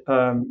need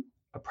a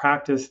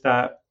practice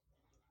that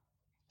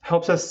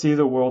helps us see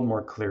the world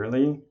more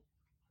clearly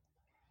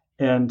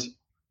and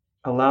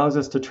allows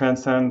us to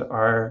transcend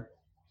our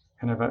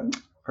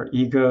our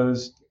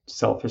egos,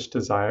 selfish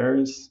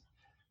desires,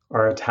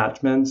 our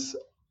attachments,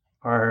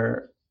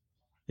 our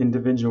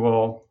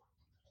individual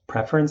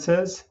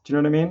preferences. Do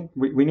you know what I mean?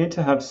 We need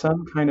to have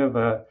some kind of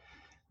a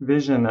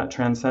vision that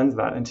transcends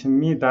that. And to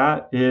me,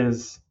 that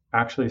is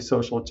actually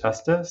social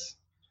justice.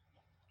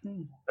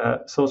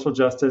 Social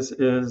justice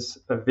is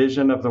a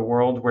vision of the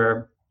world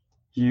where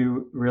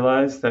you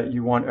realize that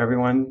you want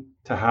everyone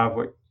to have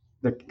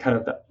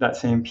that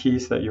same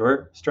peace that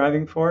you're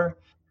striving for.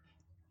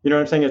 You know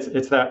what I'm saying?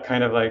 It's that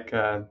kind of like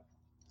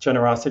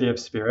generosity of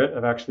spirit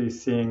of actually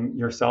seeing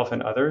yourself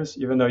and others,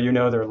 even though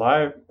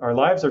our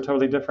lives are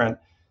totally different.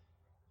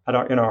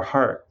 In our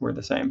heart, we're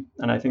the same,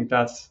 and I think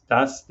that's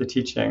the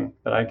teaching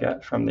that I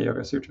get from the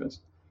Yoga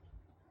Sutras.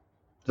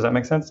 Does that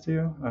make sense to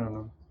you? I don't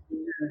know.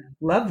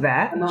 Love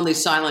that. I'm only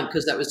silent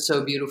because that was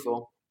so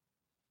beautiful.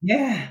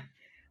 Yeah.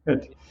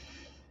 Good.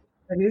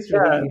 That is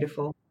really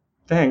beautiful.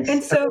 Thanks.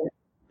 And so,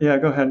 yeah,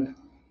 go ahead.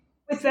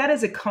 With that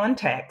as a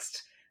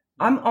context,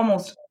 I'm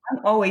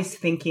always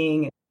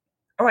thinking,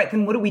 all right,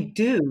 then what do we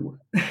do?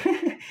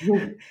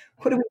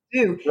 What do we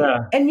do?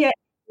 Yeah. And yet,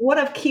 what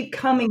I keep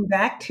coming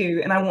back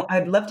to, and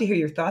I'd love to hear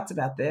your thoughts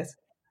about this.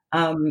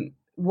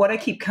 What I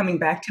keep coming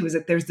back to is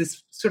that there's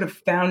this sort of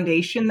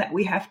foundation that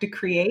we have to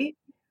create,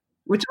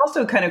 which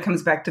also kind of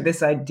comes back to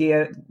this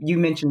idea you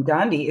mentioned,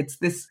 Gandhi. It's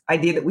this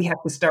idea that we have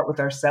to start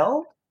with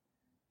ourselves.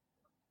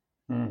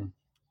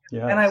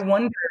 Yes. And I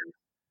wonder,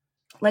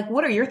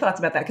 what are your thoughts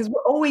about that? Because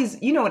we're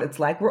always, you know what it's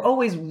like, we're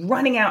always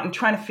running out and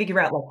trying to figure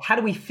out, how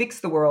do we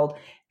fix the world?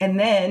 And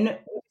then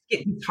we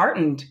get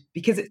disheartened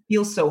because it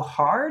feels so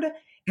hard.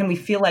 And we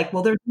feel like,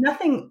 well, there's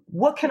nothing,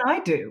 what can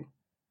I do?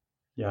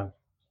 Yeah.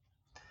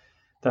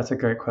 That's a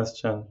great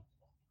question.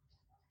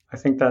 I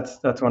think that's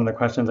one of the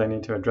questions I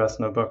need to address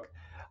in the book.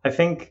 I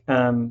think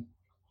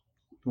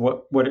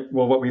what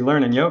we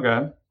learn in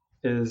yoga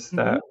is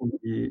that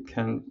we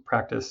can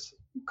practice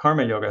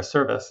karma yoga,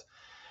 service.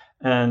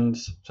 And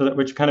so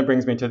which kind of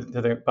brings me to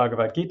the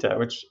Bhagavad Gita,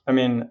 which,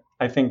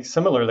 I think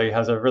similarly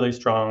has a really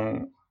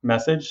strong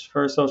message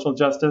for social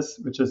justice,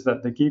 which is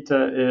that the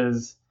Gita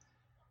is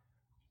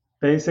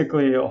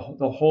basically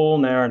the whole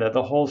narrative,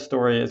 the whole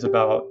story is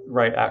about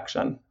right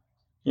action.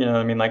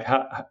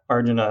 How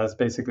Arjuna is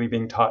basically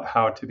being taught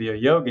how to be a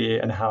yogi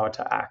and how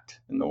to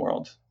act in the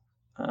world,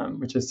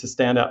 which is to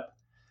stand up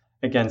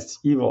against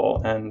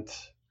evil and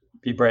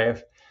be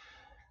brave.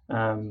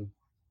 And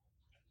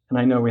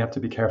I know we have to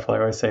be careful. I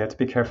always say to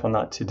be careful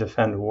not to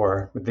defend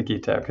war with the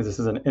Gita, because this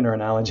is an inner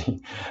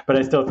analogy. But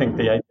I still think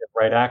the idea of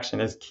right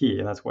action is key,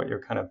 and that's what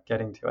you're kind of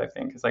getting to, I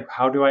think. It's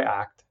how do I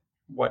act?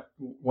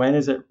 When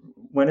is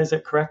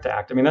it correct to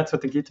act? That's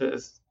what the Gita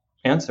is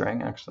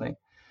answering, actually.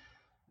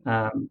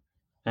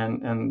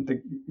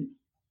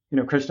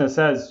 Krishna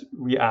says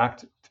we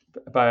act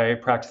by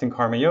practicing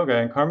karma yoga,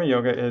 and karma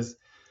yoga is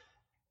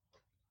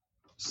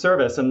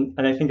service, and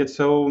I think it's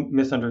so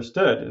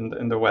misunderstood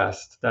in the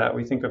West that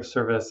we think of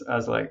service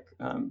as like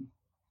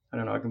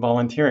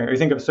volunteering, or you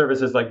think of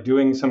service as like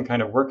doing some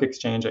kind of work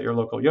exchange at your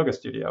local yoga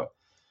studio.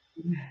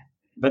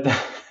 But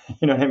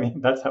you know what I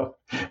mean? That's how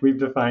we've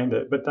defined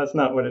it, but that's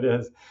not what it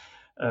is.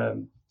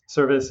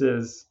 Service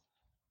is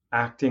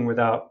acting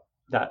without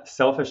that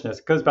selfishness.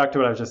 It goes back to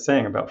what I was just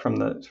saying about from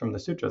the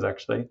sutras,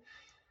 actually.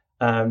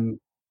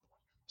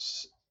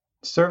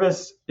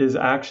 Service is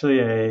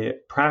actually a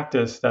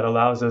practice that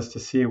allows us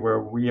to see where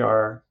we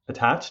are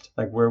attached,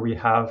 like where we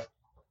have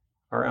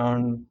where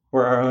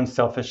our own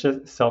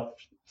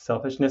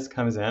selfishness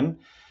comes in.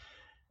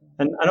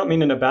 And I don't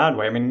mean in a bad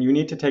way. You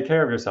need to take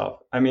care of yourself.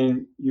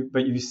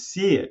 But you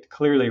see it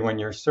clearly when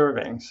you're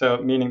serving. So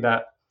meaning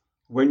that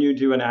when you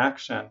do an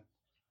action,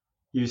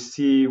 you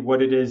see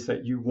what it is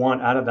that you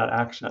want out of that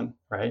action,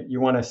 right? You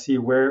want to see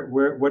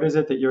what is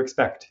it that you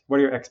expect? What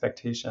are your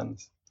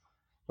expectations?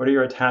 What are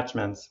your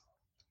attachments?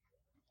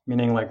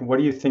 Meaning, what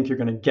do you think you're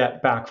going to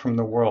get back from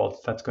the world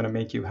that's going to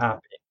make you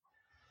happy?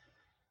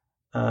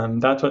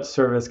 That's what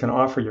service can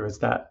offer you, is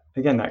that,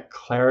 again, that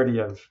clarity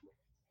of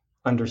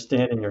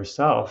understanding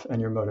yourself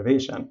and your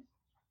motivation.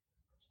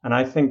 And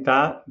I think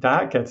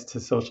that gets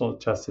to social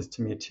justice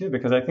to me too,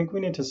 because I think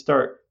we need to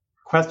start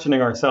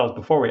questioning ourselves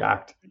before we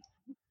act.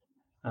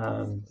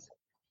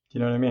 Do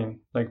you know what I mean?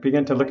 Like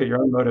begin to look at your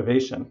own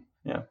motivation.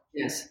 Yeah.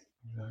 Yes.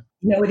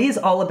 It is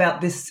all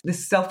about this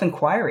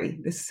self-inquiry,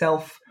 this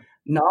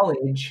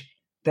self-knowledge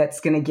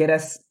that's going to get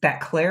us that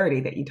clarity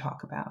that you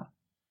talk about.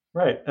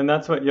 Right. And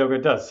that's what yoga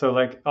does. So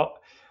like, all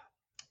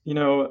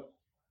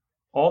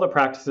the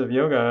practices of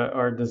yoga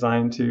are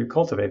designed to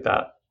cultivate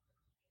that.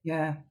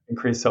 Yeah.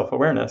 Increase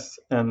self-awareness.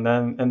 And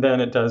then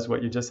it does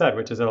what you just said,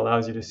 which is it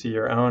allows you to see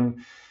your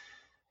own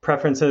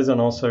preferences and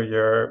also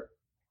your,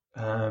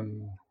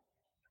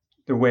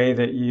 the way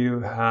that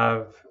you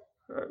have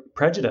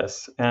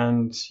prejudice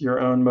and your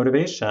own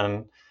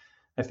motivation.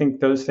 I think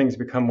those things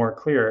become more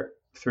clear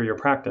through your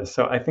practice.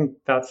 So I think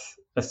that's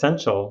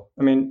essential.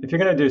 I mean, if you're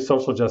going to do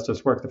social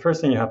justice work, the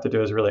first thing you have to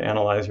do is really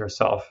analyze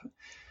yourself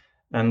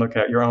and look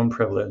at your own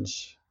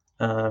privilege,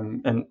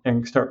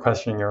 and start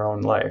questioning your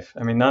own life.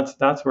 I mean,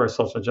 that's where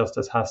social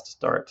justice has to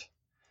start.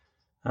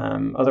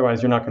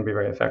 Otherwise, you're not going to be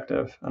very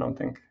effective, I don't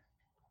think.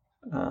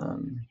 So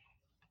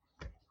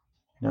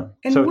to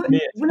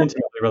me, it's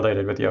intimately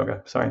related with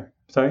yoga. Sorry.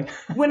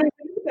 When I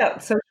think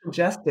about social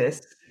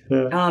justice,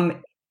 yeah. It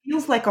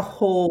feels like a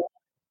whole.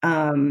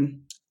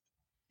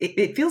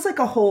 It feels like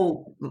a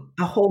whole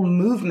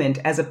movement,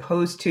 as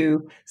opposed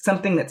to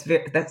something that's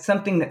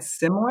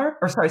simpler.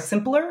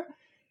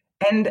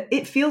 And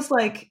it feels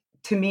like,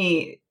 to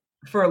me,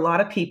 for a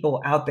lot of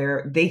people out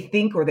there, they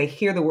think, or they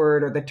hear the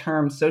word or the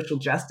term social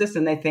justice,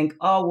 and they think,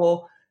 oh,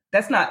 well,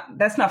 that's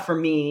not for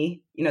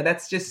me.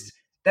 That's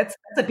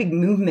a big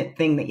movement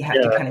thing that you have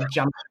to kind of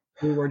jump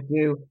through or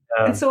do.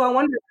 And so I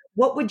wonder,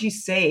 what would you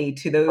say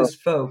to those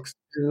folks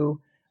who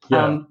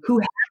have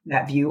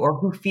that view, or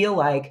who feel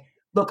like,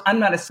 look, I'm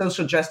not a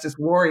social justice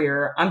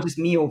warrior, I'm just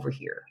me over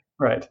here?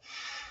 Right.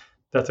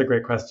 That's a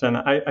great question.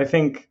 I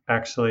think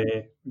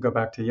actually go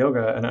back to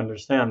yoga and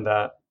understand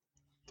that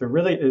there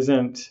really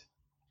isn't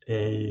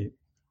a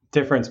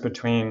difference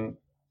between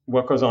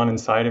what goes on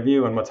inside of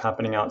you and what's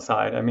happening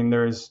outside. I mean,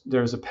 there's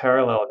a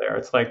parallel there.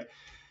 It's like,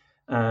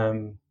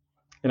 in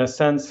a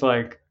sense,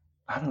 like,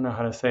 I don't know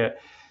how to say it.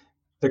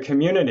 The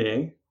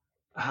community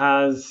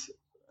is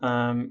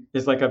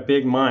like a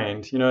big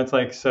mind. It's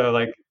like, so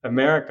like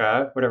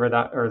America, whatever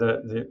that, or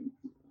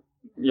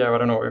I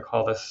don't know what we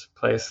call this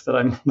place that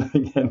I'm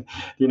living in,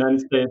 the United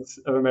States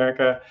of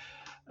America.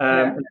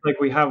 It's like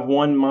we have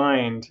one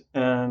mind,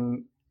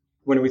 and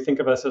when we think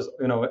of us as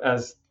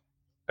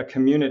a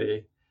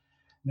community,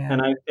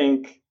 and I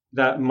think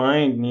that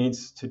mind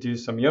needs to do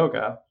some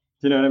yoga.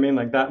 Do you know what I mean?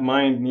 Like that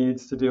mind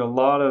needs to do a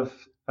lot of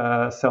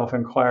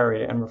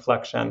self-inquiry and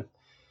reflection,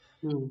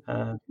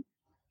 and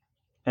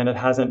it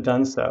hasn't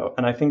done so.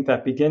 And I think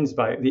that begins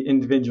by the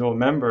individual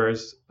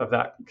members of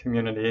that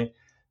community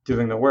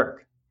doing the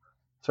work.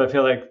 So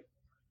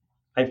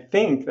I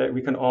think that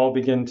we can all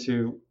begin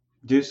to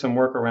do some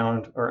work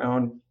around our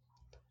own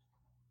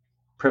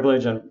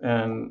privilege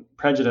and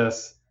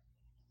prejudice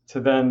to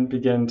then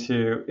begin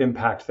to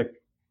impact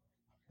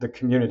the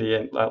community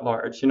at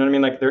large. You know what I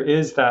mean? Like there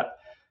is that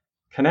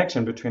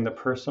connection between the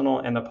personal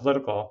and the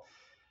political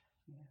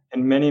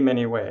in many,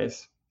 many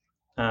ways,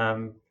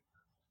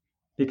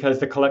 because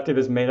the collective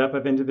is made up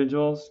of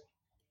individuals.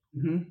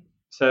 Mm-hmm.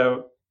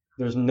 So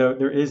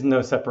there is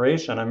no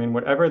separation. I mean,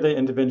 whatever the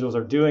individuals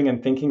are doing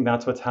and thinking,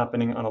 that's what's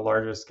happening on a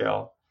larger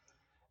scale.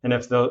 And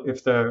if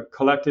the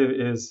collective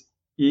is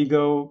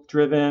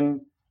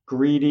ego-driven,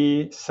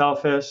 greedy,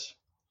 selfish,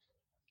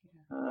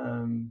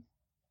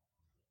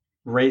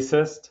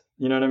 racist,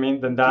 you know what I mean?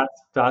 Then that's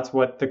how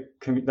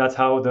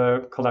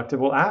the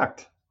collective will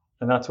act,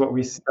 and that's what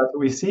we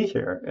see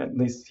here, at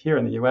least here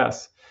in the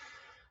U.S.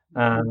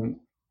 And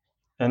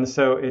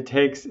so it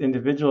takes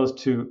individuals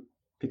to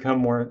become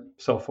more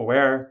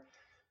self-aware,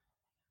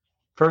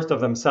 first of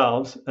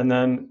themselves, and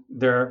then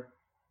their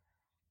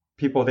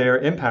people they are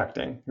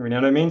impacting. You know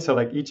what I mean? So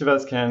like each of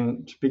us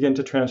can begin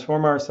to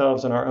transform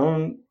ourselves in our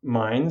own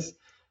minds,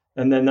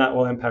 and then that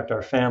will impact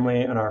our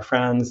family and our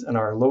friends and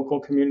our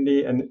local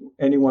community and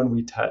anyone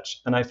we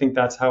touch. And I think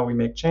that's how we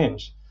make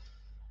change.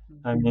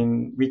 I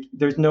mean,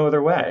 there's no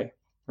other way,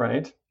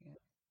 right?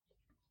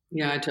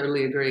 Yeah, I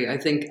totally agree. I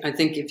think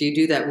if you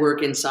do that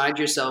work inside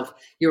yourself,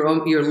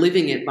 you're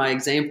living it by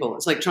example.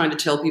 It's like trying to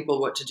tell people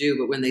what to do,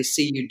 but when they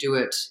see you do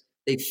it,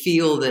 they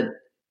feel that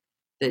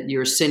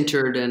you're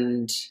centered,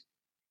 and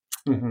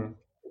you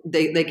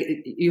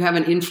have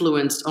an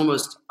influence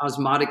almost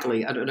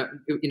osmotically. I don't know,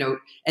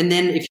 And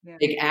then if you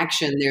take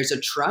action, there's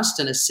a trust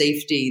and a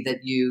safety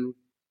that you've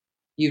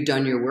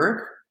done your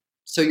work,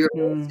 so your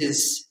voice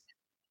is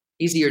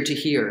easier to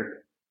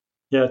hear.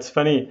 Yeah, it's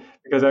funny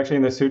because actually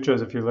in the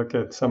sutras, if you look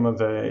at some of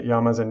the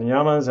yamas and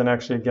niyamas, and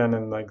actually again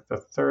in like the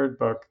third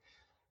book,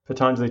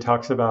 Patanjali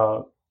talks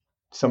about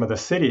some of the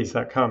siddhis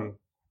that come,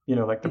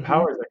 like the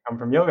powers that come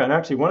from yoga. And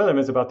actually one of them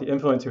is about the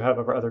influence you have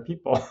over other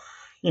people,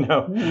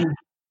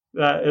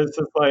 that it's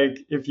just like,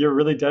 if you're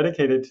really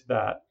dedicated to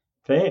that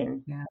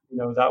thing,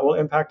 that will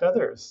impact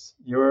others.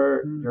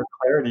 Your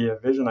clarity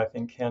of vision, I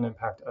think, can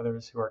impact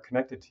others who are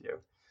connected to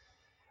you.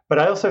 But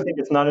I also think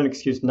it's not an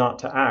excuse not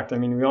to act. I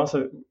mean, we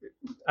also,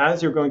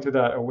 as you're going through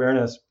that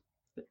awareness,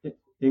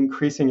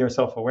 increasing your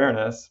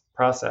self-awareness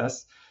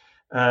process,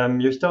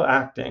 you're still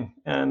acting.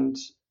 And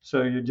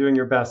so you're doing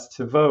your best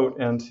to vote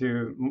and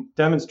to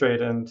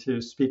demonstrate and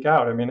to speak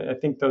out. I mean, I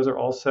think those are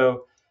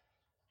also,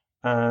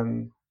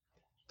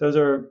 those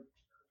are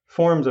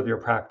forms of your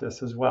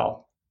practice as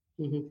well.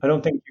 Mm-hmm. I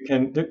don't think you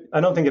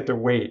have to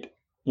wait,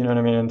 you know what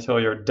I mean,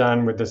 until you're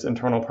done with this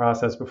internal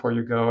process before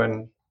you go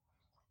and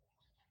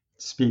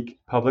speak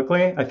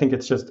publicly. I think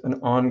it's just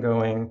an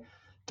ongoing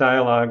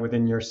dialogue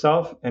within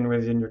yourself and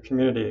within your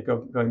community,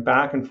 going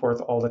back and forth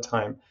all the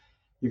time.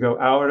 You go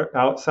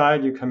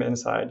outside, you come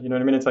inside. You know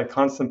what I mean? It's like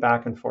constant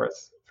back and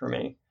forth for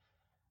me.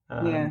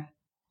 Yeah.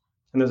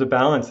 And there's a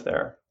balance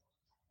there.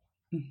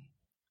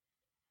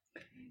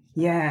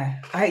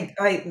 Yeah, I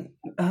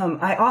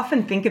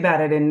often think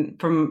about it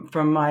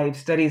from my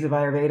studies of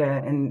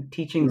Ayurveda and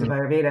teachings of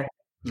Ayurveda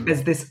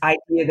as this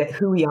idea that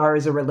who we are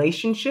is a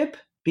relationship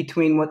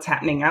between what's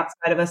happening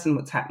outside of us and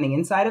what's happening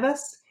inside of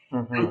us.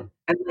 And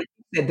like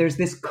you said, there's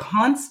this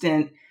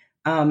constant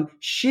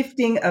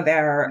shifting of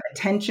our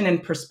attention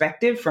and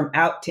perspective from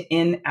out to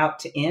in, out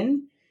to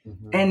in.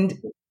 And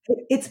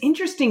it's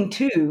interesting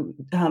too,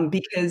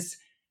 because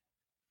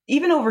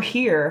even over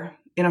here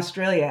in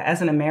Australia,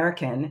 as an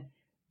American,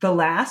 the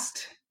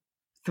last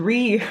 3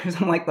 years,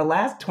 I'm like the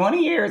last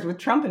 20 years with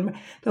Trump and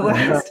the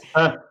last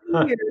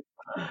years,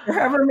 or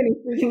however many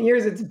freaking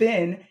years it's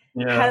been,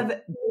 have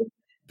been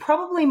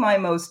probably my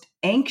most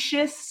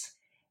anxious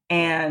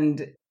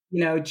and,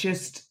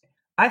 just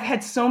I've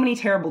had so many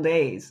terrible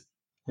days.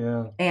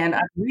 Yeah. And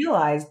I've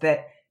realized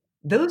that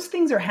those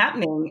things are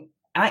happening.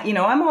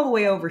 I'm all the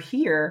way over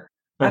here.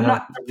 I'm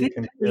not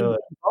physically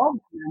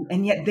involved in them,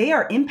 and yet they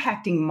are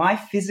impacting my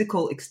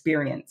physical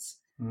experience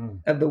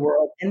of the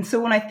world. And so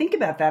when I think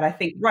about that, I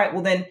think, right,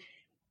 well then,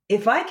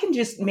 if I can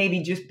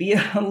maybe just be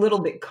a little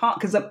bit calm,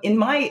 because I'm in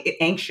my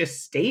anxious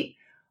state,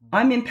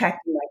 I'm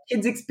impacting my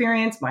kids'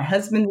 experience, my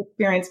husband's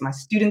experience, my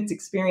students'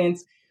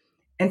 experience.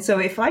 And so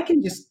if I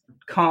can just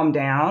calm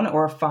down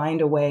or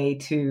find a way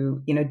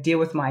to, deal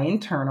with my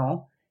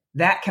internal,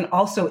 that can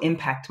also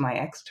impact my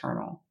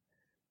external.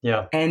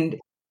 Yeah. And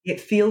it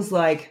feels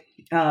like,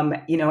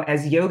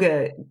 as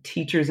yoga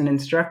teachers and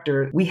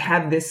instructors, we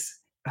have this,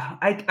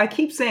 I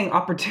keep saying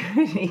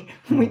opportunity.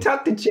 When we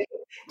talked to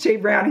Jay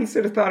Brown, he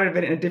sort of thought of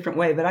it in a different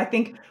way, but I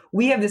think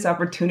we have this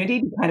opportunity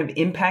to kind of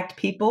impact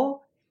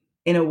people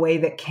in a way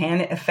that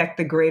can affect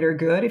the greater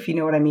good, if you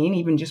know what I mean,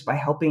 even just by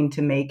helping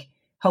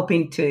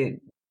to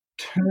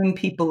turn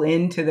people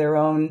into their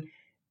own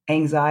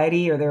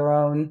anxiety or their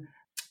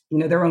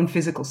own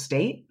physical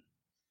state.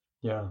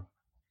 Yeah.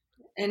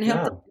 And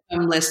help them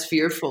become less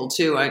fearful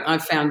too. I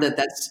found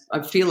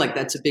I feel like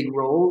that's a big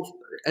role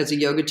as a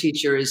yoga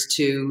teacher, is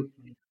to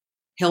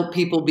help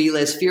people be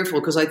less fearful,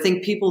 because I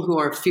think people who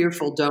are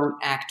fearful don't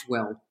act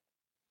well.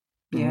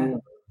 Yeah.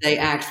 They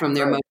act from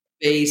their most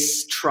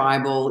base,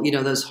 tribal,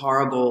 those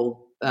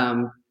horrible,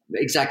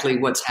 exactly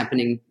what's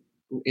happening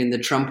in the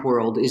Trump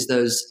world is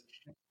those,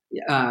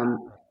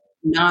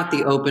 not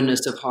the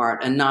openness of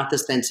heart and not the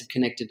sense of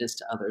connectedness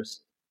to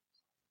others.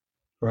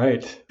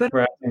 Right. But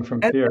we're acting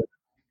from fear.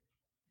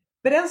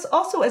 But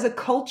also as a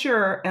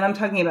culture, and I'm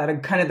talking about a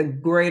kind of the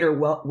greater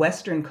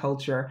Western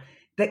culture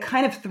that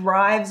kind of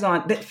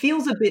that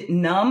feels a bit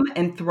numb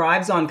and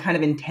thrives on kind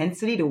of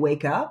intensity to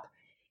wake up.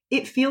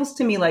 It feels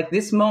to me like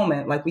this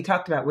moment, like we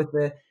talked about with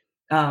the,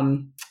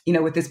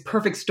 with this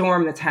perfect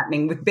storm that's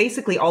happening, with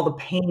basically all the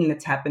pain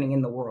that's happening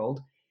in the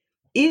world,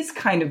 is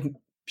kind of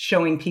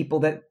showing people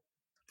that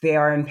they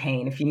are in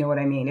pain, if you know what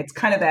I mean. It's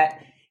kind of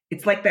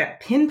it's like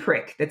that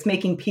pinprick that's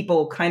making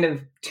people kind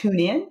of tune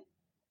in.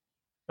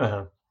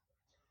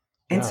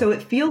 And so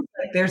it feels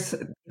like there's,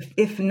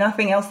 if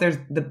nothing else, there's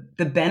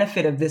the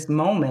benefit of this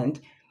moment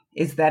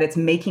is that it's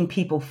making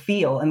people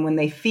feel. And when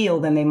they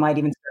feel, then they might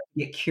even start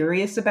to get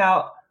curious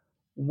about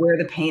where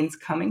the pain's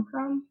coming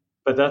from.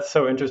 But that's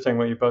so interesting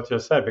what you both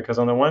just said, because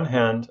on the one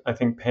hand, I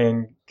think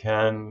pain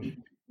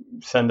can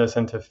send us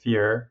into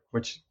fear,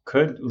 which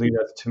could lead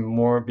us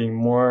to being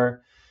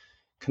more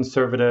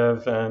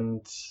conservative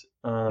and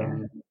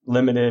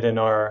limited in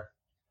our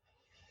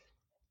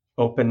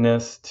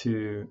openness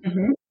to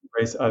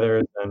embrace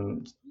others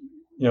and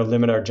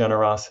limit our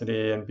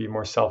generosity and be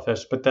more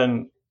selfish. But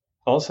then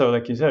also,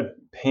 like you said,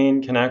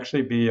 pain can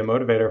actually be a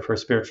motivator for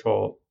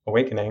spiritual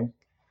awakening.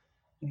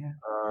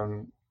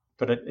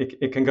 But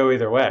it can go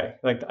either way.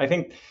 Like, I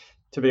think,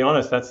 to be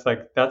honest, that's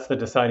the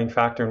deciding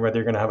factor in whether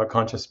you're going to have a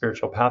conscious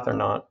spiritual path or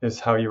not, is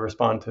how you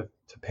respond to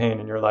pain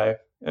in your life.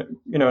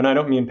 And I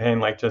don't mean pain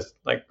like just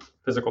like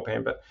physical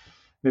pain, but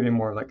maybe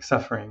more like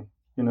suffering.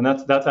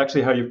 That's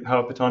actually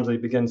how Patanjali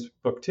begins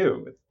book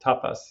 2 with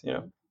tapas,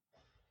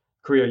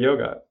 Kriya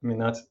Yoga. I mean,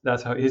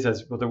 that's how he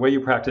says, well, the way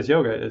you practice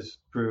yoga is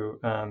through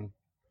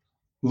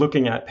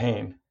looking at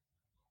pain,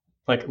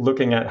 like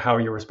looking at how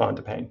you respond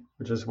to pain,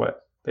 which is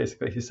what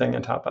basically he's saying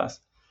in tapas.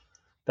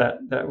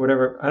 That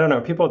whatever, I don't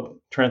know, people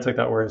translate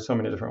that word in so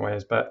many different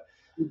ways, but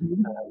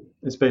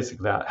it's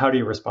basically that. How do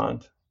you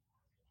respond?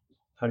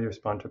 How do you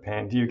respond to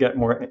pain? Do you get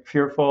more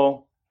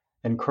fearful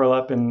and curl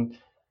up and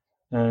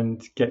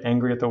get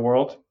angry at the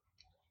world?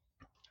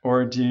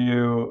 Or do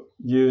you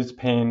use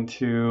pain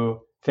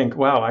to think,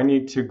 wow, I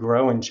need to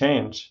grow and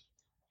change.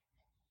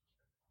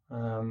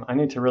 I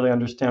need to really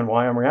understand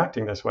why I'm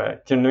reacting this way.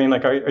 Do you know what I mean?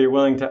 Like, are you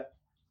willing to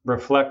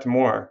reflect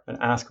more and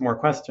ask more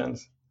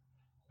questions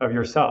of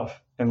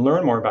yourself and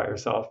learn more about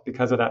yourself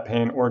because of that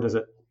pain, or does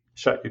it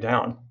shut you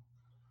down?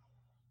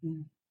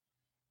 And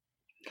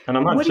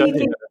I'm not What do you judging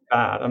think? it as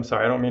bad. I'm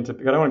sorry. I don't want to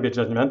be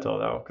judgmental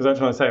though, because I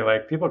just want to say,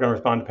 like, people can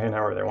respond to pain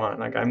however they want.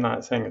 Like, I'm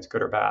not saying it's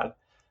good or bad.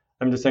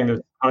 I'm just saying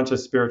there's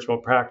conscious spiritual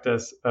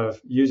practice of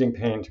using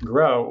pain to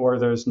grow, or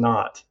there's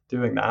not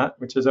doing that,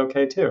 which is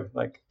okay too.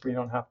 Like, we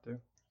don't have to.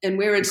 And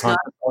where it's not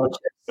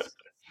conscious,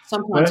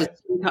 sometimes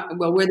it's,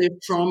 well, where there's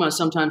trauma,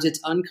 sometimes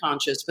it's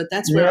unconscious, but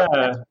that's where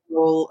that's the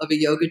role of a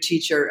yoga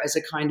teacher as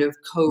a kind of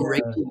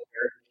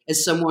co-regulator,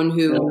 as someone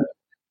who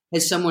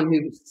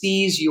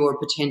sees your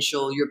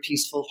potential, your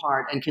peaceful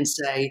heart, and can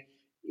say,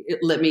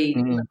 let me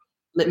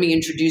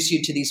introduce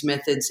you to these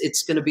methods.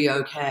 It's going to be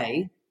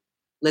okay.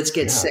 Let's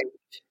get safe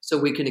so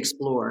we can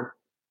explore.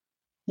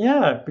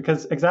 Yeah,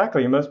 because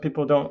exactly, most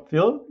people don't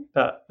feel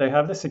that they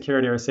have the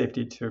security or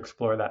safety to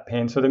explore that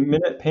pain. So the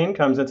minute pain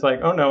comes, it's like,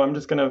 oh no, I'm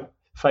just going to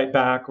fight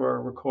back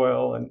or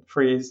recoil and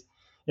freeze.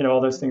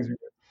 All those things.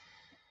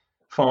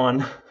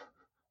 Fawn.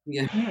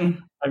 Yeah.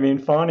 I mean,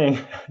 fawning,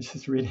 I was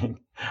just reading,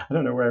 I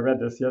don't know where I read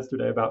this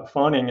yesterday, about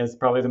fawning is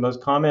probably the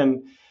most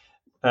common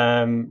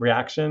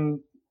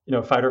reaction,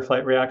 fight or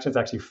flight reaction is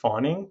actually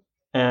fawning.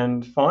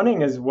 And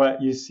fawning is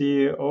what you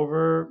see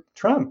over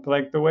Trump,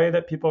 like the way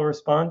that people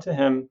respond to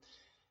him.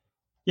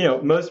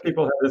 Most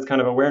people have this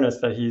kind of awareness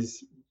that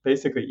he's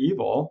basically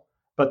evil,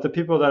 but the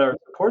people that are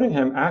supporting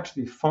him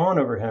actually fawn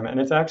over him.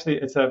 And it's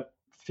a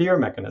fear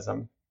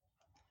mechanism,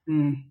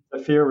 a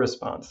fear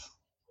response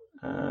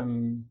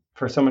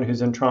for someone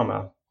who's in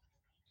trauma.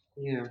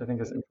 Yeah. Which I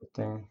think is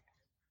interesting.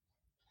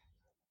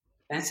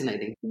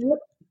 Fascinating.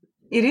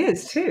 It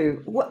is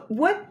too.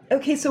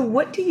 Okay, so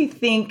what do you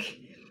think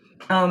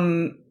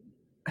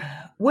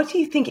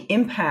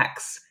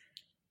impacts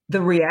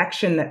the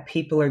reaction that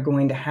people are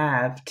going to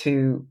have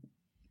to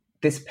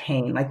this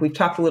pain? Like, we've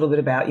talked a little bit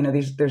about,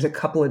 there's a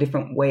couple of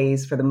different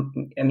ways for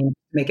them. I mean,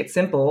 make it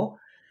simple.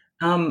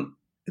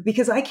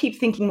 Because I keep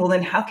thinking, well,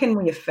 then how can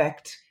we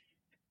affect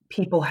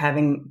people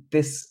having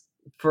this,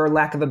 for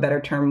lack of a better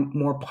term,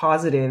 more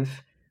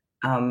positive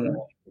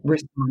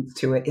response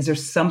to it? Is there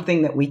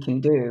something that we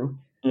can do?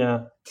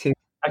 Yeah.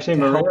 Actually,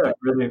 Maria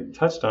really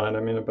touched on it.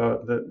 I mean,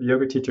 about the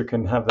yoga teacher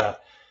can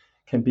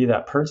be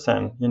that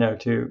person,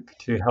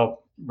 to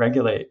help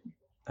regulate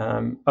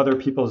other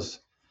people's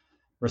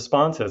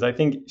responses. I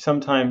think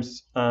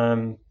sometimes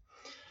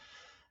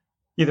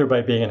either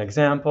by being an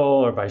example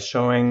or by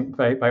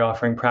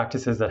offering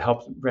practices that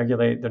help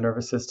regulate the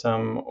nervous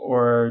system,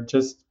 or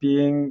just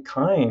being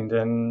kind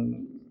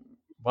and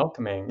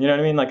welcoming. You know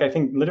what I mean? Like, I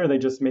think literally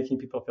just making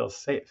people feel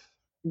safe.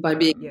 By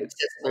being an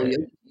accessible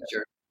yoga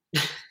teacher.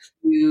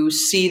 You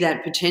see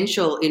that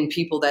potential in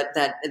people,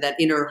 that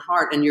inner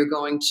heart, and you're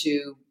going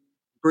to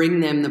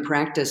bring them the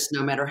practice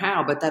no matter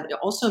how. But that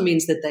also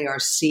means that they are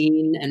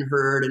seen and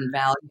heard and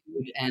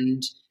valued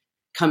and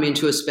come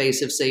into a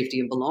space of safety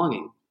and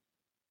belonging.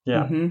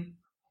 Yeah.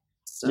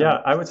 So.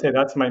 Yeah, I would say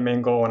that's my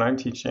main goal when I'm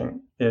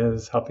teaching,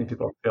 is helping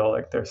people feel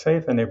like they're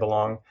safe and they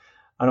belong.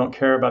 I don't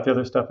care about the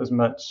other stuff as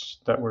much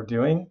that we're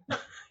doing,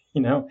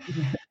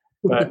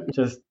 but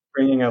just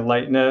bringing a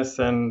lightness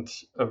and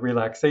a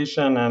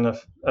relaxation and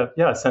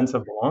a sense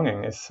of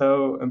belonging is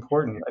so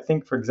important. I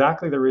think for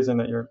exactly the reason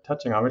that you're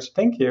touching on, which,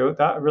 thank you,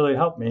 that really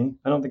helped me.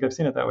 I don't think I've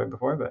seen it that way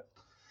before, but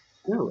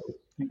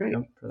great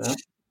for that.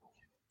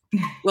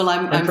 Well,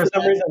 I'm for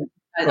some reason,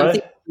 I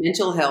think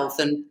mental health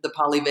and the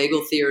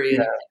polyvagal theory,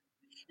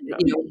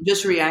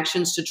 just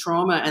reactions to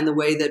trauma, and the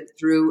way that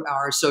through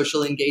our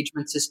social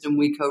engagement system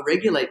we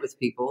co-regulate with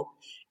people,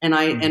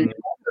 and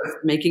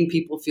making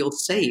people feel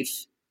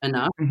safe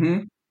enough.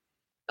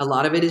 A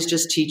lot of it is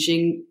just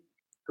teaching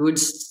good,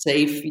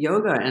 safe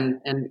yoga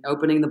and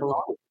opening the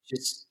belonging.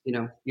 Just,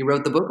 you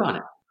wrote the book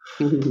on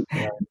it.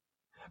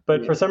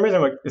 But for some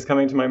reason, what is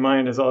coming to my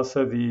mind is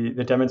also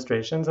the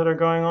demonstrations that are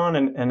going on,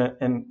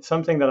 and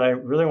something that I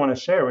really want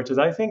to share, which is,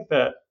 I think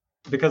that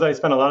because I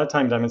spent a lot of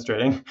time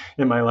demonstrating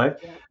in my life,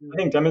 I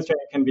think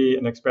demonstrating can be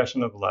an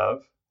expression of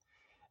love.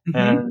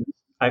 And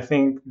I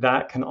think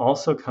that can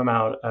also come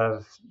out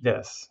of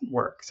this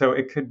work. So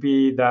it could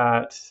be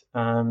that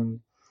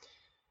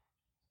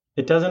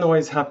it doesn't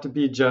always have to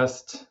be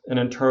just an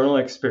internal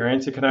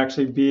experience. It can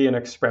actually be an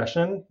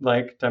expression,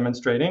 like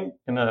demonstrating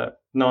in a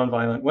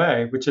nonviolent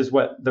way, which is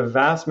what the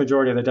vast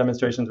majority of the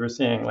demonstrations we're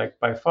seeing, like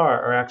by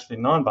far, are actually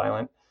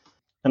nonviolent.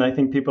 And I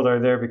think people are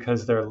there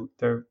because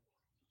they're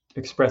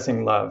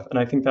expressing love. And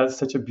I think that's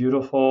such a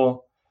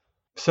beautiful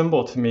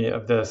symbol to me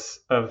of this,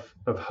 of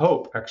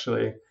hope,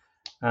 actually,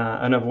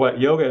 and of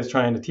what yoga is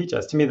trying to teach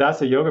us. To me,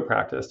 that's a yoga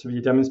practice, to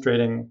be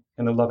demonstrating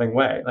in a loving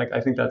way. Like,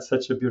 I think that's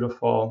such a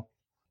beautiful,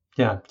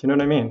 do you know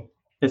what I mean?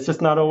 It's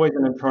just not always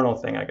an internal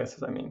thing, I guess,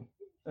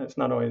 it's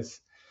not always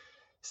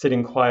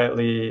sitting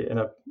quietly in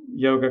a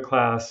yoga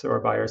class or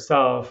by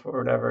yourself or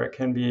whatever. It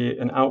can be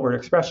an outward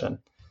expression.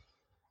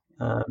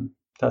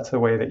 That's the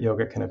way that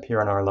yoga can appear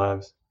in our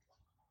lives.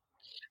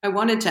 I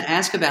wanted to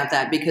ask about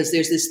that because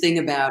there's this thing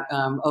about,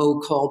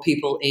 call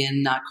people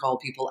in, not call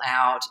people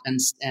out. And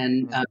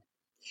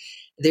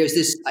there's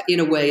this, in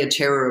a way, a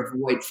terror of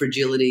white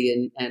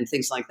fragility and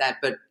things like that.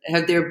 But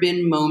have there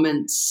been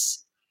moments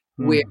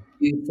where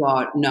you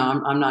thought,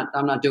 no, I'm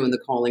not doing the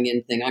calling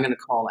in thing. I'm going to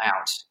call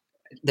out,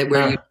 that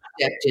where you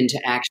stepped into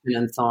action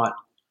and thought,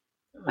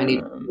 I need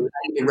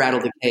to rattle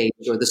the cage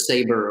or the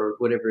saber or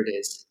whatever it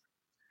is.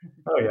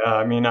 Oh yeah.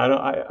 I mean,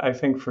 I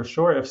think for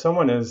sure, if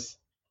someone is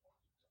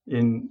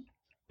in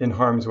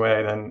harm's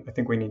way, then I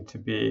think we need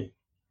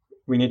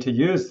to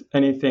use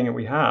anything that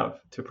we have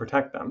to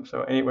protect them.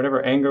 So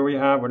whatever anger we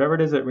have, whatever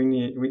it is that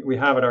we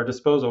have at our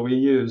disposal, we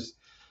use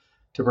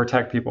to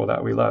protect people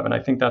that we love. And I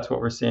think that's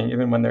what we're seeing,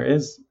 even when there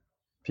is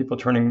people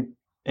turning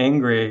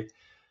angry.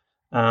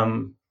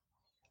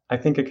 I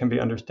think it can be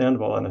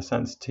understandable in a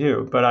sense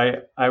too.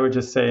 But I would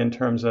just say, in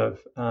terms of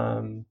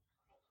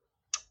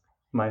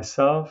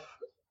myself,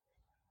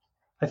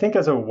 I think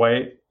as a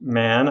white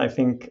man, I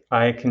think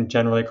I can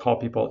generally call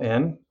people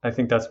in. I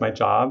think that's my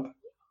job.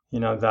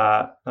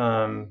 That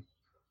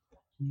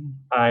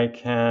I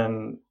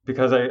can,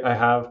 because I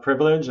have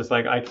privilege, it's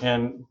like I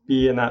can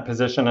be in that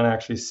position and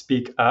actually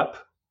speak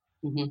up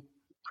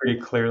pretty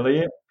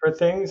clearly for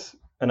things.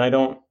 And I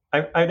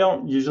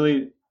don't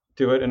usually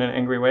do it in an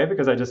angry way,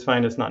 because I just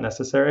find it's not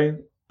necessary.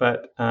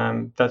 But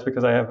that's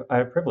because I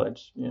have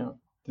privilege, to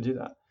do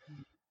that.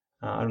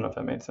 I don't know if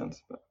that made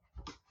sense, but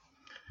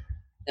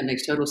that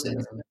makes total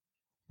sense.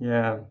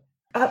 Yeah.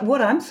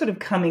 What I'm sort of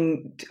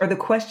or the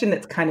question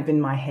that's kind of in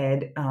my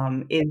head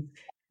is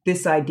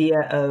this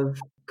idea of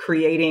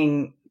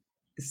creating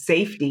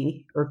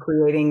safety or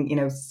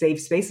creating,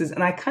 safe spaces.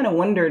 And I kind of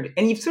wondered,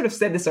 and you've sort of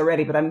said this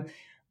already, but I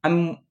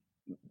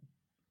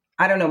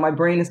don't know, my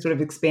brain is sort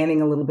of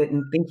expanding a little bit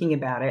and thinking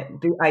about it.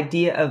 The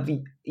idea of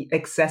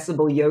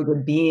accessible yoga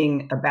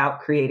being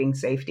about creating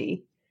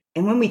safety.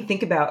 And when we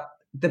think about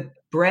the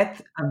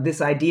breadth of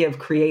this idea of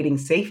creating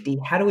safety,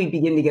 how do we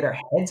begin to get our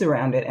heads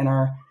around it and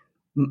our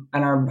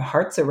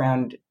hearts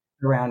around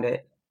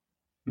it?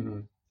 Mm-hmm.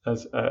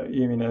 As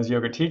you mean as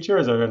yoga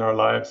teachers, or in our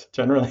lives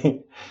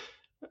generally?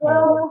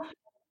 Well,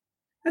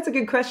 that's a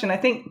good question. I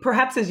think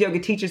perhaps as yoga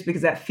teachers,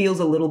 because that feels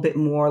a little bit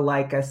more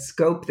like a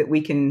scope that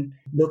we can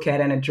look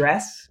at and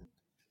address.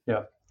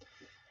 Yeah.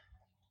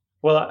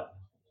 Well,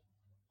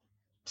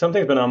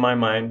 something's been on my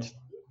mind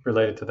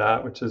related to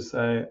that, which is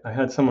I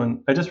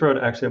just wrote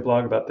actually a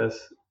blog about this,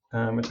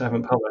 which I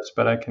haven't published,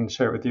 but I can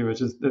share it with you,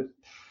 which is that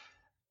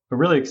a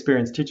really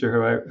experienced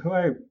teacher who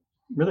I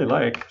really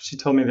like. She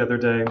told me the other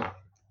day,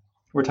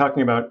 we're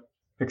talking about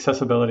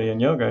accessibility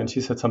in yoga, and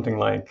she said something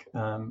like,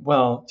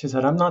 she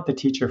said, I'm not the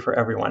teacher for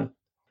everyone.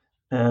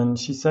 And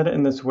she said it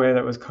in this way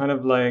that was kind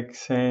of like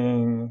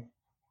saying,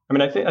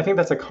 I think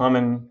that's a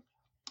common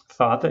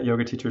thought that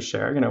yoga teachers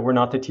share. We're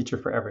not the teacher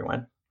for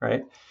everyone,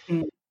 right?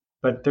 Mm.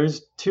 But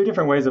there's two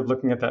different ways of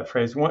looking at that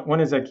phrase. One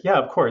is like, yeah,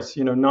 of course,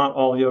 not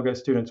all yoga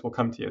students will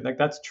come to you. Like,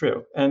 that's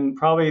true. And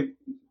probably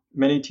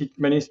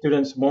many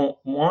students won't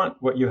want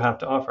what you have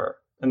to offer.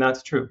 And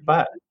that's true.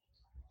 But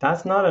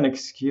that's not an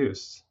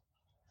excuse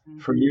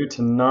for you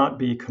to not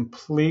be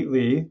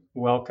completely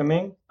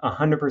welcoming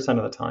 100%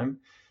 of the time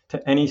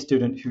to any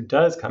student who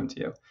does come to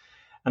you.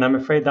 And I'm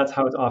afraid that's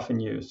how it's often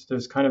used.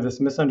 There's kind of this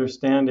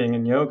misunderstanding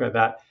in yoga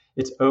that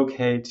it's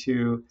okay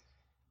to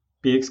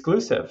be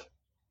exclusive.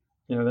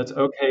 That's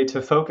okay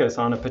to focus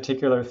on a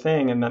particular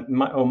thing, and that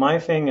my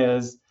thing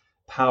is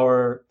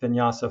power,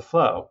 vinyasa,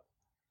 flow.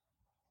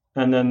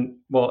 And then,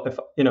 if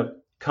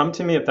come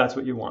to me if that's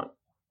what you want.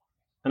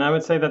 And I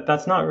would say that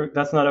that's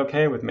not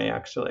okay with me,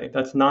 actually.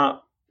 That's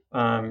not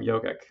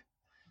yogic.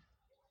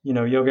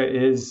 Yoga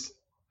is,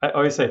 I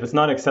always say, if it's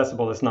not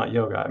accessible, it's not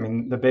yoga. I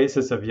mean, the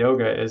basis of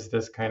yoga is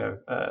this kind of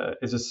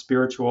is a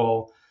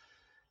spiritual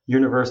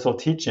universal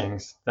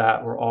teachings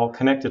that we're all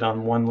connected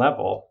on one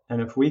level.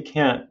 And if we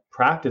can't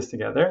practice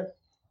together,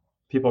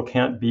 people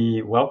can't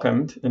be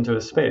welcomed into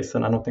a space,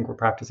 and I don't think we're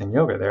practicing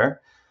yoga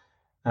there.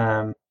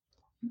 But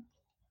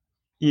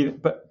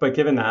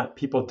given that,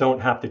 people don't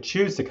have to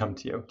choose to come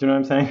to you. Do you know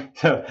what I'm saying?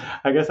 So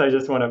I guess I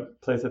just want to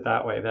place it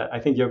that way, that I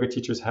think yoga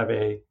teachers have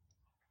a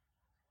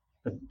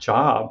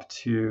job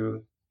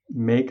to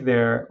make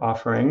their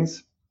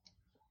offerings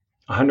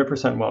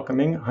 100%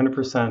 welcoming,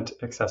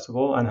 100%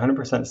 accessible, and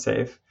 100%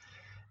 safe.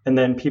 And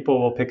then people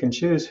will pick and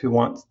choose who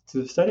wants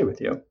to study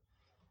with you.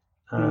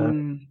 But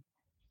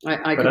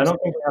I don't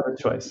think we have a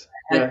choice.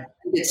 Yeah.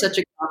 It's such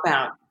a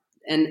cop-out.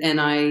 And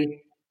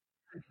I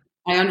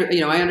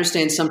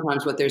understand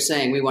sometimes what they're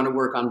saying. We want to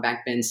work on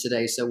backbends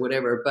today, so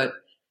whatever. But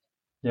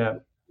yeah,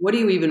 what are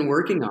you even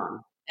working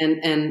on?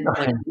 And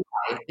like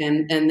why?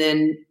 And then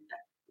then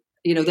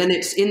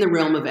it's in the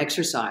realm of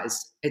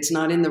exercise. It's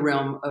not in the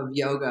realm of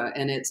yoga.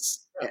 And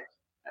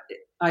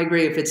I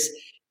agree.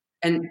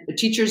 And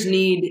teachers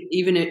need,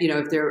 even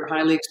if they're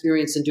highly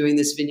experienced in doing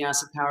this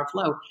vinyasa power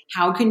flow,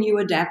 how can you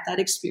adapt that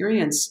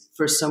experience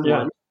for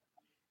someone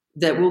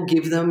that will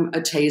give them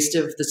a taste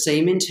of the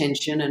same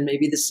intention and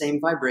maybe the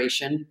same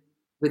vibration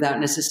without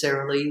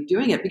necessarily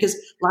doing it, because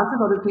lots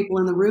of other people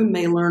in the room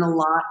may learn a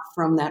lot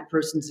from that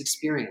person's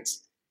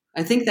experience.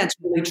 I think that's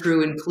really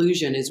true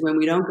inclusion, is when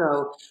we don't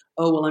go,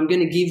 oh, well, I'm going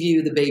to give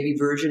you the baby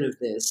version of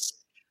this,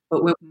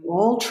 but when we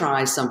all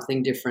try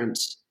something different,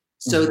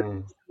 so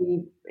that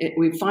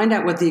we find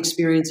out what the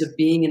experience of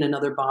being in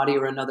another body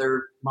or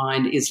another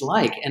mind is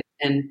like,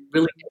 and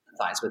really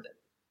empathize with it.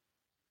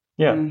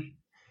 Yeah.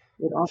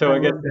 So I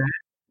guess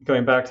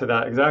going back to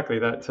that, exactly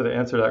that, to the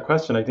answer to that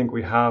question, I think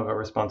we have a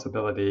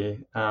responsibility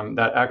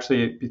that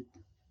actually,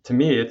 to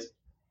me, it's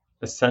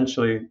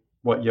essentially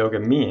what yoga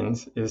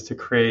means, is to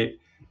create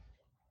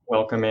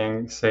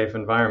welcoming, safe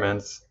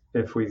environments.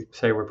 If we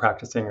say we're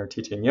practicing or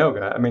teaching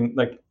yoga, I mean,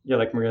 like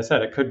Maria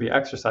said, it could be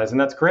exercise, and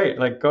that's great.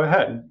 Like, go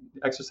ahead.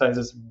 Exercise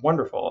is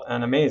wonderful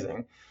and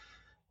amazing.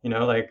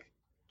 Like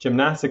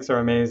gymnastics are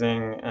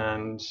amazing,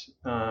 and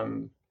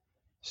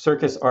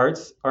circus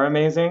arts are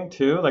amazing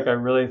too. Like, I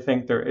really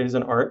think there is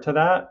an art to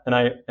that,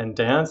 and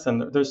dance,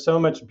 and there's so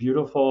much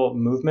beautiful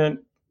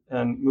movement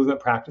and movement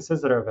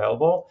practices that are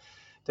available.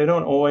 They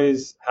don't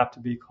always have to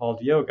be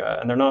called yoga,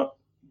 and they're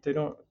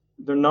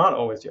not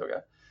always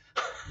yoga.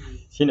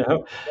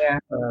 Yeah.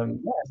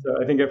 So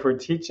I think if we're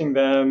teaching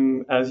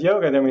them as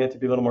yoga, then we have to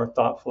be a little more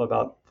thoughtful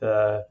about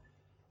the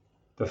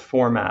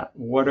format.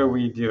 What are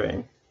we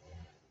doing?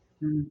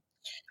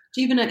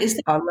 Jeevana, is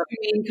that what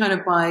you mean kind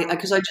of by,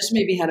 because I just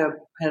maybe had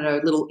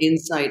a little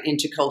insight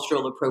into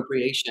cultural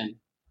appropriation.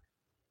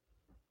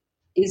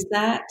 Is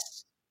that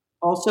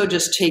also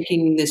just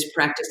taking this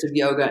practice of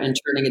yoga and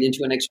turning it into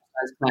an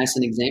exercise class,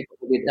 an example?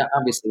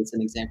 Obviously, it's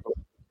an example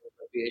of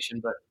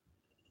appropriation,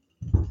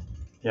 but...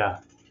 Yeah.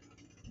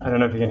 I don't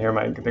know if you can hear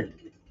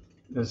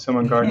there's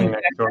someone gardening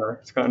next door.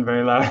 It's gotten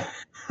very loud.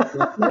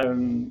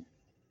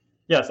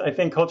 Yes, I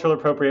think cultural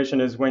appropriation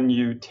is when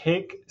you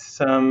take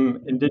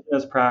some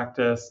indigenous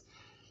practice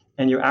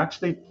and you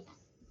actually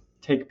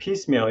take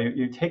piecemeal,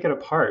 you take it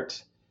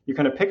apart, you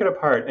kind of pick it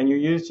apart and you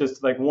use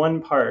just like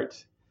one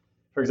part,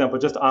 for example,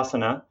 just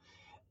asana,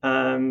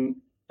 and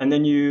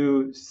then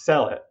you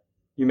sell it.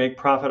 You make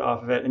profit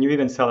off of it, and you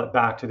even sell it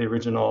back to the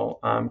original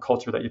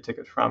culture that you took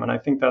it from. And I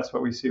think that's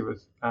what we see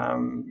with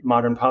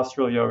modern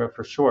postural yoga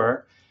for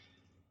sure.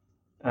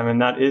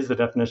 And that is the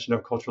definition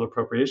of cultural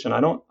appropriation. I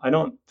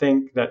don't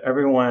think that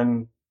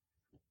everyone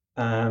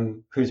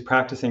who's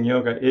practicing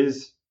yoga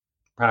is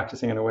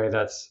practicing in a way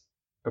that's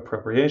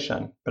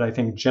appropriation. But I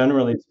think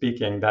generally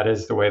speaking, that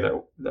is the way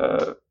that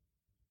the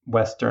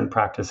Western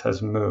practice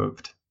has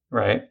moved,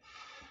 right?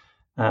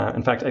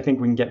 In fact, I think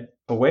we can get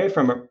away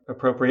from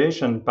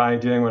appropriation by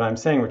doing what I'm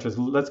saying, which is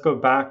let's go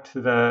back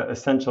to the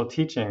essential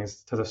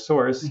teachings, to the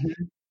source,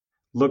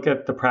 look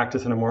at the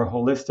practice in a more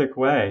holistic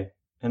way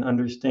and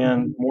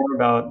understand more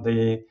about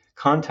the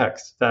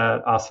context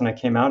that asana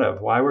came out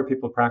of. Why were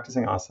people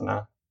practicing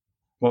asana?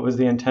 What was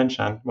the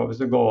intention? What was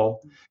the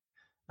goal?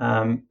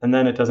 And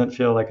then it doesn't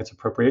feel like it's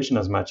appropriation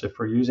as much if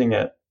we're using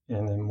it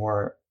in a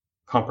more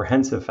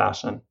comprehensive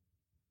fashion.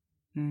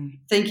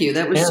 Thank you.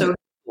 That was so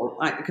cool,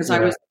 because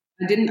I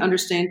didn't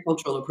understand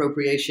cultural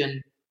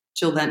appropriation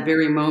till that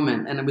very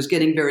moment, and I was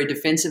getting very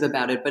defensive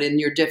about it. But in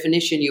your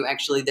definition, you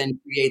actually then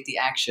create the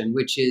action,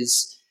 which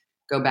is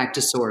go back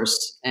to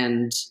source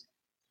and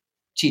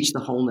teach the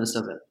wholeness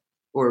of it,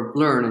 or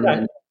learn.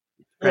 And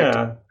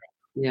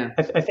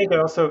I think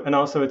also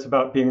it's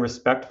about being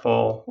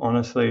respectful,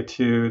 honestly,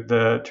 to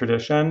the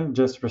tradition,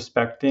 just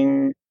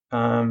respecting,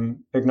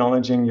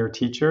 acknowledging your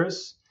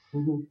teachers,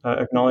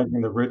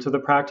 acknowledging the roots of the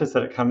practice,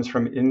 that it comes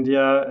from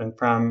India and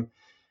from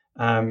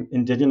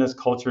indigenous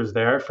cultures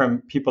there,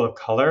 from people of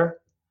color.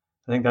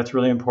 I think that's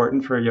really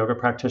important for yoga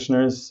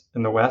practitioners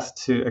in the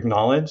West to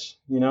acknowledge,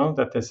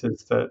 that this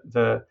is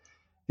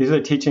these are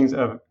the teachings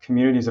of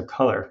communities of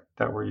color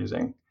that we're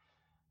using.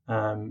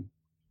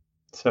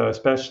 So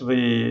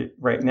especially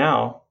right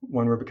now,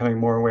 when we're becoming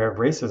more aware of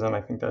racism,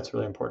 I think that's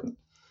really important.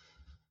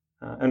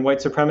 And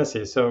white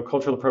supremacy. So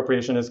cultural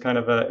appropriation is kind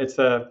of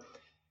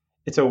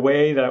it's a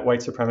way that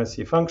white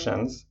supremacy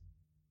functions,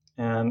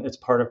 and it's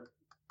part of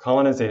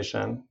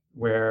colonization,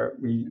 where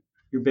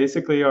you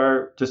basically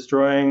are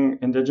destroying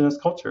indigenous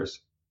cultures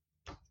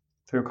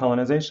through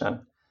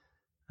colonization.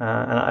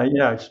 And I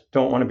just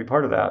don't want to be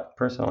part of that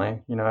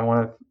personally. I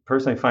want to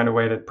personally find a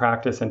way to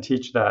practice and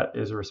teach that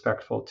is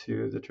respectful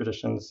to the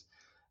traditions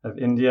of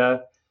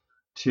India,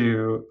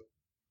 to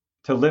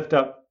lift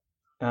up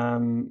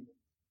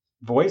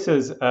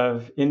voices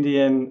of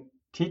Indian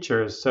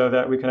teachers so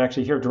that we can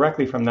actually hear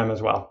directly from them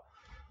as well.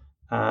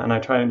 And I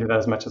try and do that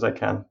as much as I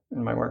can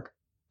in my work.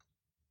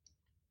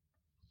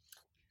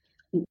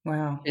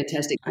 Wow.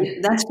 Fantastic.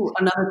 That's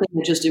another thing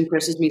that just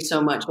impresses me so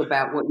much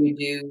about what you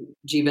do,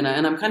 Jeevana.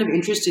 And I'm kind of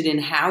interested in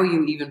how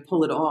you even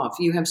pull it off.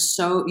 You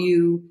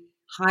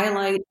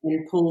highlight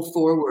and pull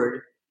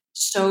forward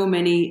so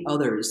many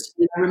others.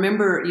 I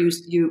remember it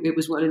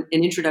was an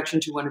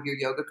introduction to one of your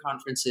yoga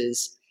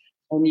conferences,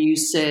 and you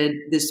said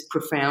this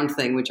profound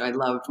thing, which I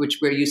loved,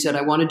 where you said,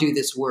 I want to do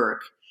this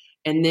work.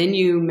 And then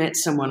you met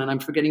someone, and I'm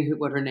forgetting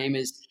what her name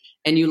is,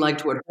 and you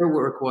liked what her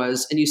work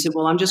was, and you said,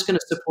 well, I'm just going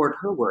to support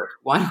her work.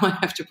 Why do I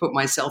have to put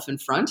myself in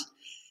front?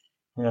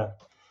 Yeah.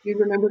 Do you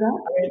remember that?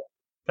 I mean,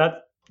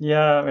 that,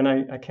 yeah, and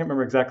I can't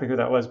remember exactly who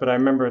that was, but I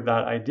remember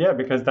that idea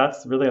because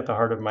that's really at the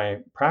heart of my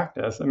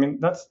practice. I mean,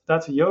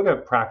 that's a yoga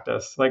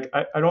practice. Like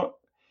I don't,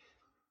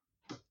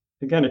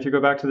 again, if you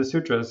go back to the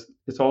sutras,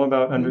 it's all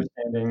about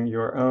understanding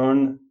your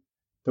own,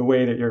 the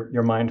way that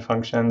your mind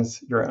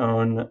functions, your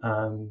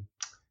own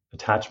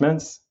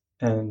attachments,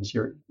 and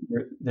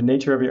the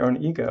nature of your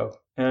own ego,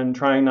 and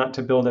trying not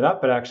to build it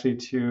up, but actually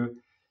to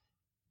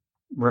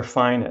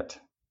refine it.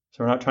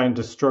 So we're not trying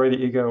to destroy the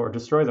ego or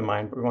destroy the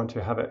mind, but we want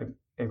to have a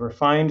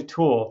refined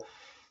tool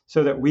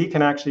so that we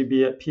can actually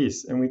be at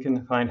peace and we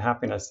can find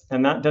happiness.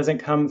 And that doesn't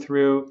come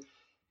through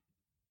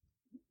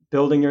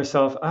building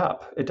yourself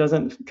up. It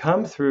doesn't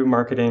come through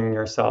marketing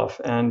yourself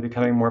and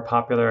becoming more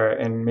popular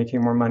and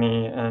making more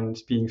money and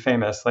being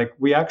famous. Like,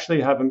 we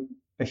actually have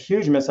a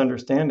huge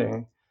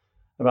misunderstanding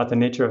about the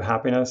nature of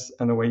happiness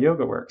and the way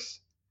yoga works.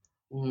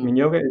 I mean,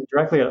 yoga is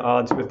directly at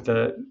odds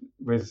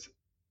with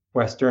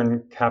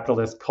Western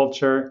capitalist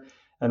culture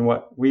and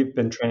what we've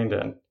been trained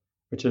in,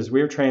 which is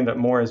we're trained that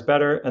more is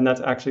better, and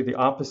that's actually the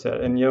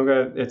opposite. In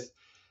yoga,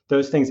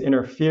 those things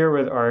interfere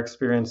with our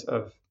experience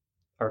of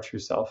our true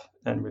self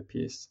and with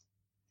peace.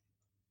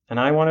 And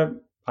I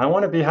want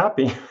to be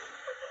happy.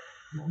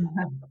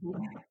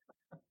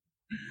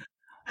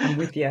 I'm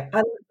with you.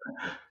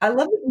 I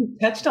love that you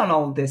touched on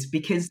all of this,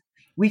 because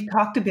we've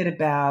talked a bit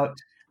about,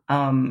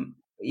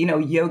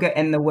 yoga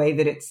and the way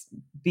that it's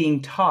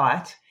being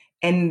taught.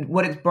 And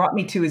what it's brought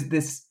me to is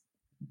this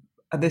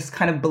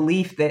kind of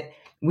belief that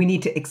we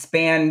need to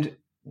expand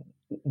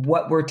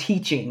what we're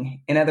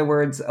teaching. In other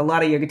words, a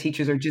lot of yoga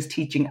teachers are just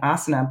teaching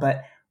asana,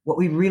 but what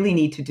we really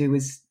need to do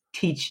is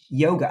teach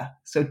yoga.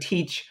 So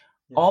teach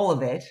all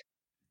of it.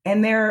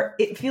 And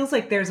it feels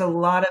like there's a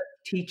lot of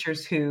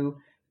teachers who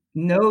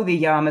know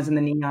the yamas and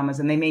the niyamas,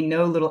 and they may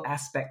know little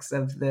aspects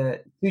of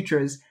the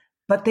sutras,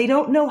 but they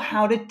don't know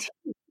how to teach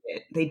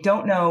it. They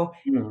don't know,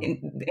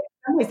 in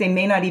some ways, they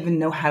may not even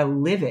know how to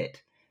live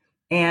it.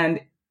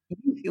 And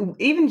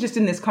even just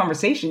in this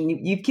conversation,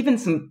 you've given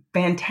some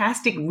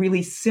fantastic,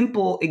 really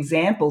simple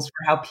examples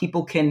for how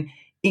people can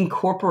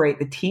incorporate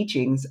the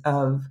teachings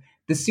of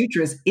the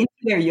sutras into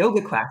their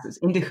yoga classes,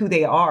 into who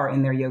they are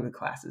in their yoga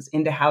classes,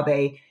 into how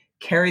they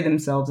carry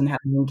themselves and how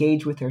they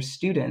engage with their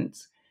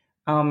students.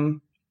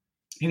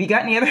 Have you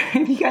got any other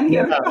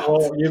thoughts?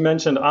 Well, you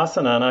mentioned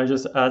asana, and I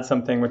just add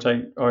something which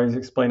I always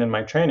explain in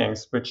my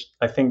trainings, which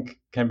I think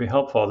can be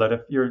helpful, that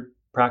if you're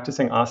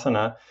practicing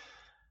asana,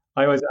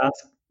 I always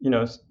ask,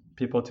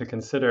 people to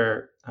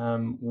consider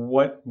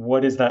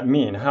what does that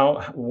mean?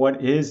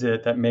 What is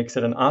it that makes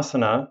it an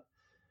asana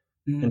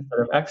instead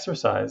of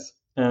exercise?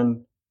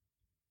 And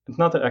it's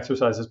not that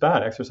exercise is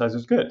bad, exercise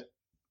is good,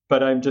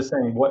 but I'm just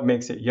saying what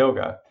makes it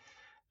yoga.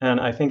 And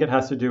I think it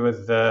has to do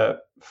with the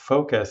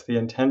focus, the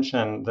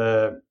intention,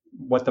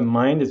 what the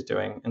mind is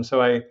doing. And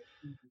so I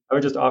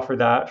would just offer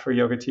that for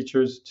yoga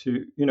teachers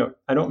to,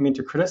 I don't mean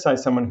to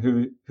criticize someone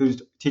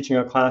who's teaching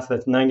a class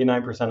that's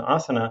 99%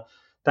 asana.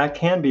 That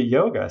can be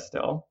yoga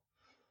still.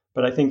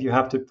 But I think you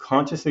have to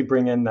consciously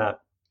bring in that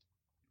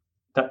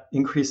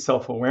increased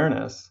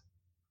self-awareness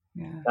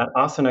that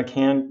asana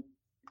can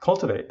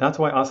cultivate. That's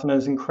why asana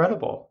is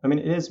incredible. I mean,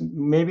 it is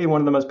maybe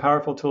one of the most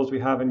powerful tools we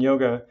have in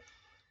yoga,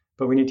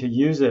 but we need to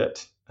use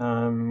it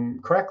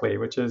correctly,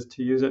 which is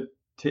to use it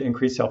to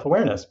increase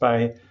self-awareness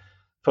by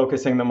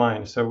focusing the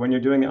mind. So when you're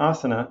doing the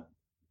asana,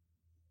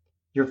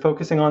 you're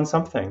focusing on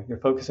something. You're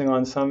focusing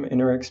on some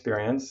inner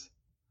experience.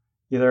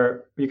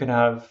 Either you can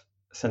have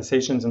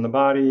sensations in the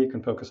body, you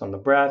can focus on the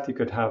breath, you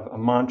could have a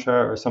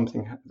mantra or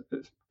something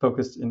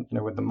focused in,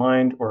 with the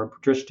mind, or a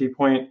drishti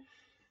point,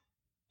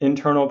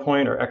 internal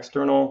point or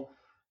external.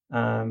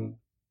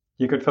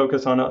 You could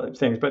focus on other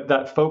things, but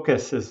that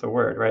focus is the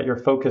word, right? You're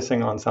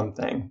focusing on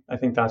something. I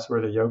think that's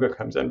where the yoga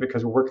comes in,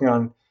 because we're working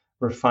on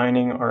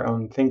refining our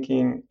own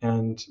thinking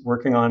and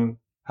working on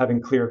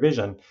having clear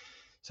vision.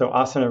 So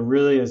asana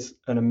really is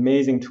an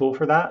amazing tool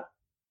for that,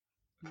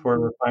 for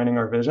refining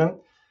our vision.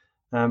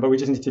 But we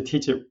just need to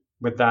teach it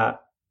with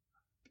that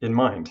in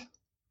mind.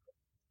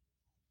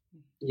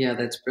 Yeah,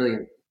 that's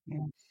brilliant.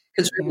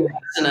 Because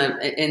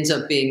asana ends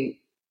up being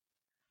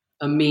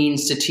a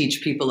means to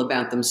teach people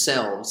about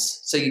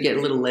themselves. So you get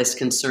a little less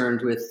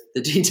concerned with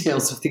the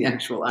details of the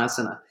actual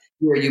asana,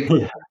 where you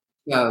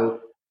go,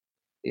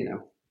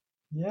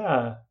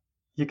 Yeah,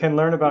 you can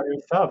learn about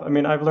yourself. I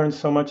mean, I've learned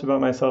so much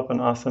about myself in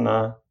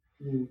asana.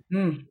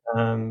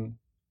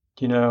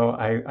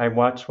 I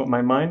watch what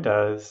my mind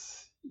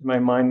does. My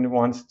mind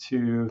wants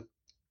to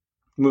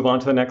move on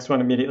to the next one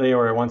immediately,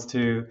 or it wants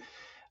to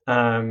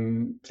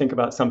think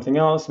about something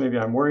else. Maybe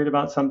I'm worried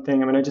about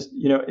something. I mean, I just,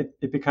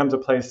 it becomes a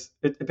place,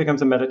 it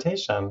becomes a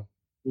meditation,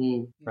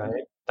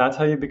 right? That's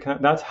how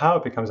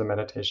it becomes a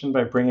meditation,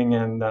 by bringing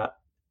in that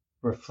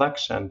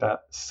reflection,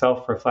 that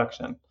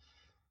self-reflection.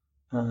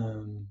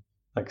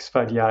 Like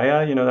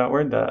svadhyaya, that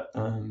word, that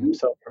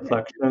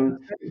self-reflection.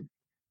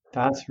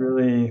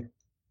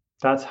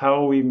 That's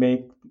how we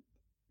make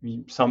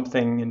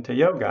something into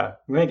yoga.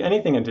 We make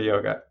anything into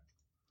yoga.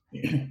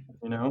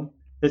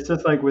 It's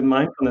just like with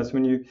mindfulness,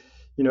 when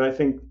I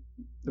think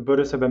the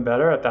Buddhists have been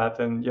better at that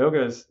than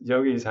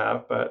yogis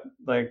have, but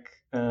like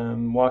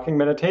walking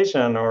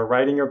meditation or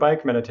riding your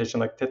bike meditation,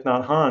 like Thich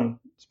Nhat Hanh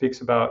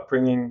speaks about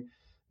bringing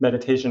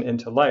meditation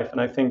into life.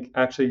 And I think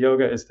actually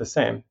yoga is the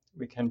same.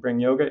 We can bring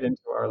yoga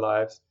into our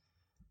lives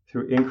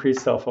through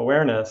increased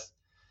self-awareness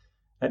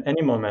at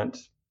any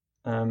moment.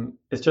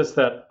 It's just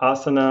that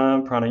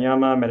asana,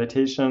 pranayama,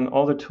 meditation,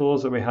 all the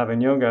tools that we have in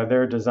yoga,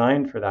 they're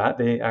designed for that.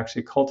 They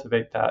actually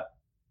cultivate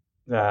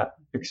that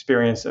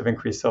experience of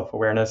increased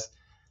self-awareness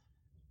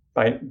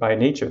by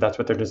nature. That's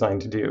what they're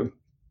designed to do.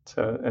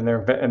 So, and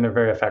they're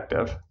very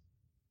effective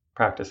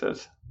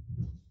practices.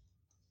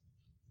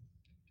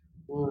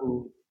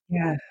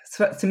 Yeah,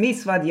 so to me,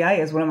 svadhyaya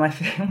is one of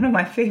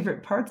my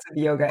favorite parts of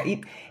yoga.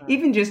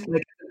 Even just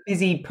like a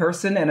busy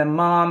person and a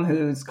mom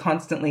who's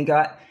constantly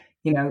got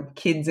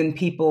kids and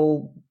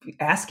people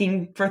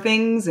asking for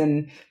things,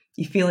 and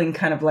you feeling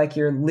kind of like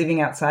you're living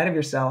outside of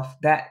yourself.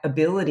 That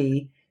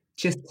ability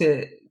just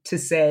to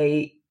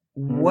say,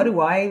 what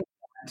do I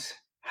want?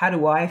 How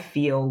do I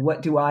feel?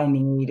 What do I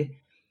need?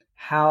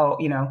 How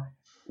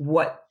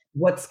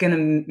what's going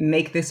to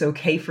make this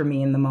okay for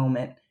me in the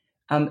moment?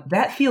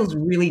 That feels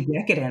really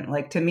decadent.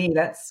 Like to me,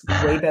 that's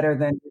way better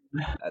than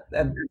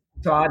a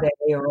Sade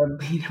or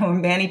a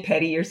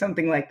mani-pedi or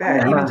something like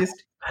that. Even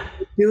just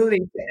the ability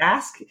to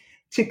ask,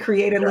 to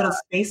create a little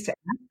space to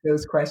ask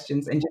those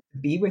questions and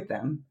just be with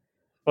them.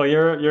 Well,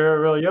 you're a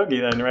real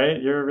yogi then,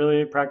 right? You're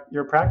really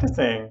you're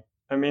practicing.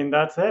 I mean,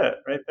 that's it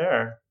right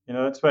there.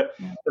 That's what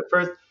the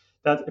first.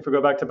 That if we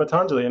go back to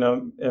Patanjali,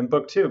 in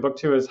book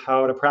two is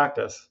how to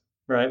practice.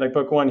 Right, like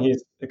book one,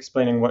 he's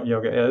explaining what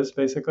yoga is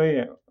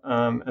basically,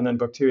 and then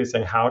book two, he's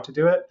saying how to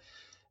do it,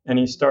 and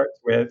he starts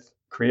with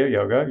Kriya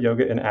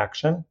yoga in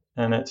action,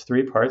 and it's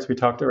 3 parts. We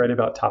talked already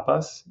about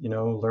tapas,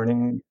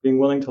 learning, being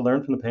willing to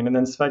learn from the pain, and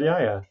then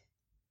svadhyaya,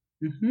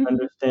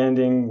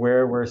 understanding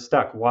where we're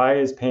stuck. Why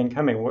is pain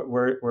coming?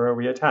 Where are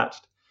we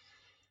attached?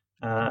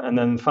 And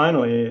then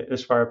finally,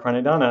 Ishvara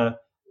Pranidhana,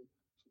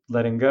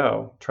 letting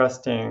go,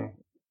 trusting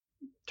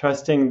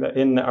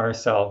in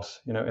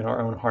ourselves, in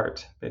our own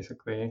heart,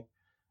 basically.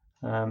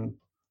 Kind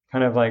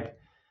of like,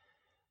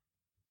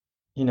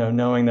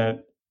 knowing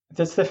that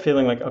just the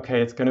feeling like,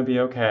 okay, it's going to be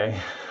okay.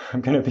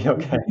 I'm going to be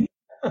okay.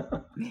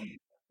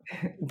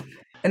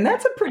 And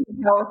that's a pretty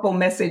powerful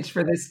message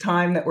for this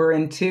time that we're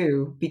in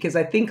too, because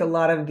I think a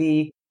lot of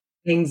the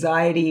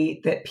anxiety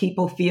that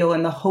people feel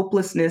and the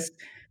hopelessness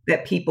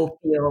that people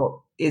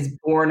feel is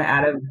born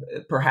out of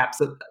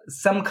perhaps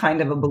some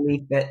kind of a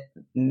belief that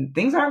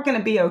things aren't going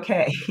to be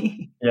okay.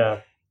 Yeah.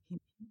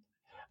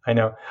 I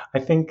know. I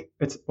think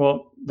this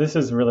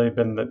has really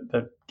been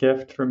the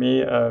gift for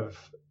me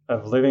of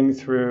living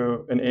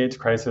through an AIDS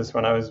crisis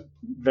when I was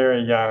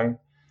very young,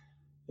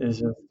 is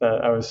just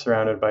that I was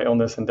surrounded by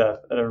illness and death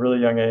at a really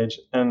young age.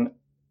 And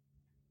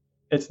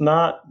it's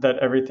not that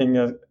everything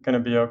is going to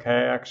be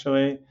okay,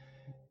 actually.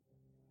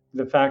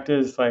 The fact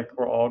is, like,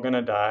 we're all going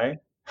to die.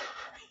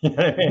 You know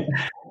what I mean?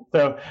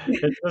 So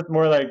it's just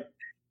more like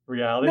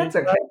reality. That's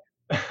okay.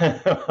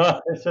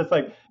 It's just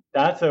like,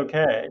 that's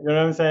okay. You know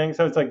what I'm saying?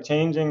 So it's like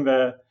changing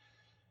the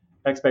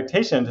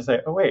expectation to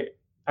say, oh, wait,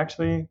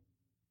 actually,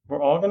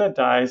 we're all going to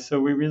die. So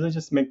we really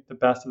just make the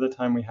best of the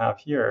time we have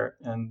here.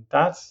 And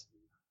that's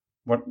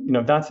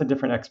that's a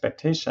different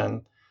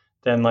expectation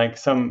than like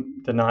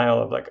some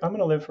denial of like, I'm going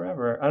to live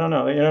forever. I don't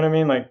know. You know what I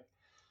mean? Like,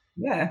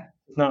 yeah,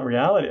 it's not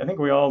reality. I think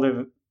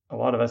a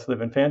lot of us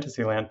live in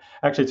fantasy land.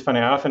 Actually, it's funny.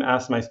 I often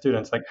ask my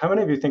students, like, how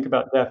many of you think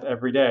about death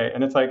every day?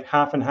 And it's like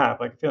half and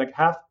half. Like, I feel like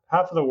half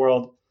of the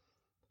world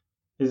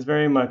is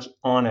very much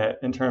on it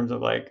in terms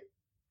of like,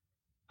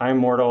 I'm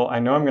mortal. I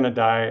know I'm going to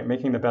die,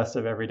 making the best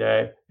of every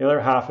day. The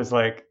other half is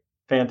like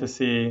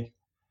fantasy.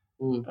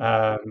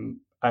 I'm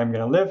going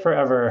to live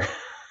forever.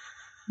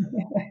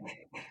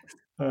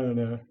 I don't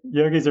know.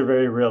 Yogis are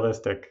very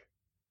realistic.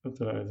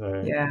 That's what I would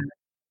say. Yeah.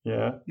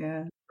 Yeah.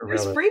 Yeah.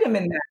 There's freedom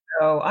in that,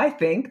 though. I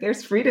think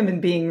there's freedom in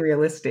being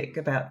realistic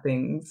about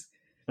things.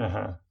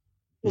 Well,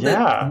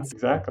 yeah,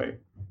 exactly.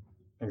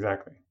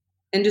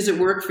 And does it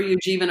work for you,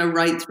 Jeevana,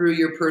 right through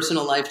your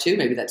personal life too?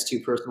 Maybe that's too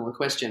personal a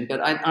question, but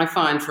I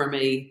find for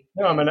me...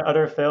 No, I'm an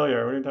utter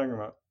failure. What are you talking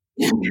about?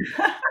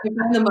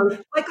 The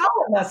most, like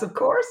all of us, of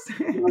course.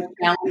 The most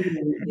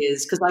challenging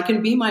is because I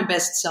can be my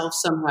best self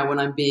somehow when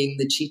I'm being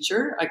the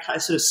teacher. I kind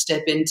of sort of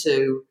step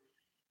into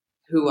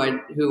who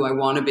I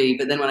want to be,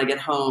 but then when I get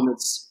home,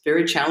 it's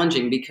very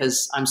challenging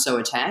because I'm so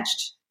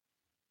attached.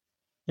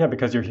 Yeah,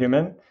 because you're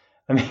human.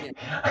 I mean,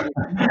 I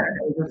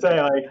would say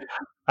like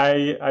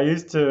I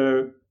used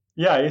to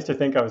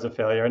think I was a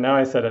failure. Now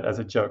I said it as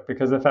a joke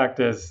because the fact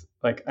is,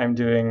 like, I'm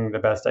doing the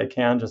best I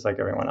can, just like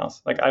everyone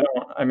else. Like,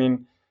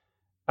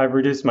 I've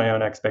reduced my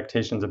own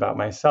expectations about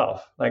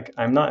myself. Like,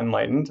 I'm not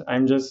enlightened.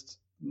 I'm just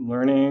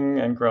learning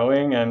and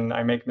growing, and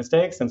I make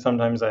mistakes, and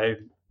sometimes I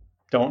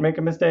don't make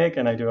a mistake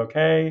and I do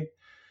okay.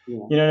 Yeah.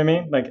 You know what I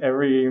mean? Like,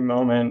 every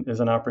moment is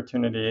an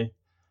opportunity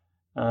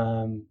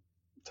to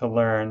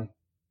learn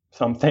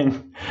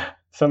something.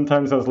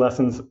 Sometimes those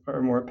lessons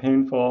are more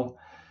painful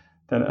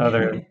than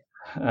others.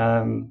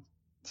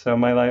 So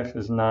my life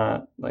is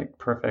not like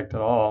perfect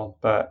at all,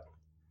 but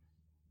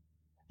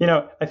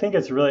I think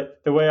it's really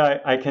the way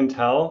I can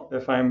tell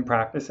if I'm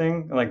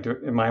practicing, like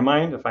in my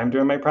mind, if I'm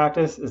doing my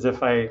practice, is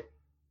if I'm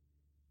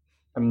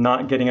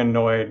not getting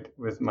annoyed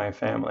with my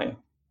family.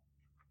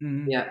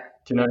 Yeah.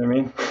 Do you know what I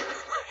mean?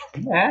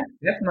 Yeah,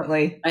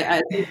 definitely.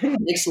 I think it's an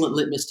excellent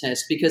litmus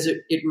test because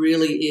it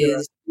really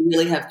is, we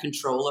really have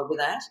control over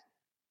that.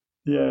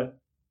 Yeah.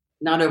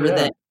 Not over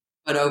them,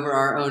 but over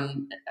our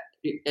own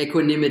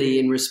equanimity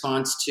in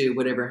response to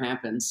whatever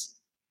happens.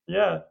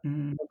 Yeah.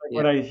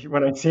 Like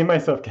when I see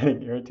myself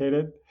getting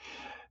irritated,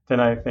 then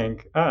I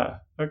think,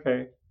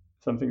 okay,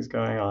 something's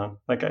going on.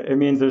 Like it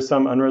means there's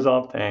some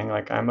unresolved thing.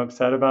 Like I'm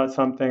upset about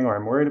something or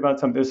I'm worried about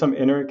something. There's some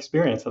inner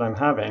experience that I'm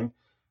having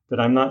that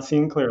I'm not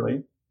seeing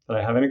clearly, that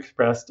I haven't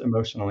expressed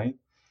emotionally,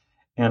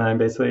 and I'm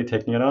basically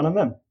taking it out on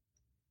them.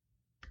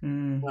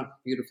 Wow,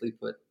 beautifully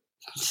put.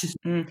 This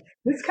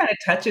kind of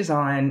touches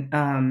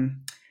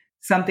on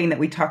something that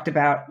we talked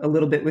about a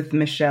little bit with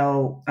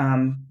Michelle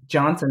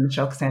Cassandra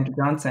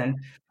Johnson,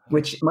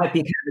 which might be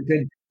kind of a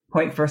good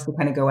point for us to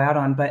kind of go out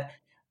on. But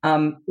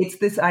it's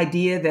this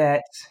idea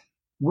that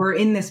we're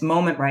in this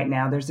moment right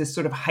now. There's this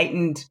sort of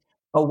heightened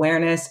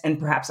awareness and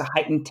perhaps a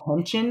heightened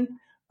tension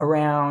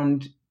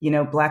around,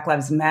 Black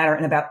Lives Matter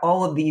and about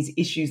all of these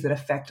issues that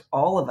affect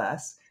all of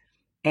us.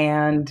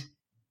 And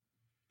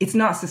it's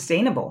not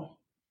sustainable.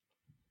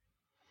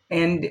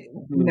 And,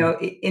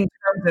 in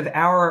terms of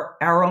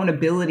our own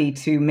ability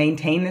to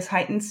maintain this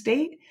heightened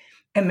state,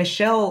 and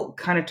Michelle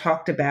kind of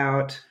talked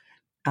about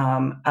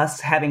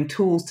us having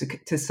tools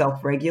to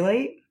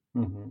self-regulate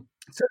so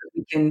that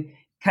we can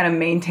kind of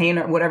maintain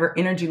whatever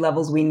energy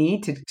levels we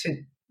need to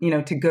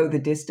go the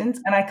distance.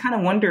 And I kind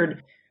of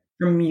wondered,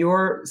 from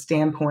your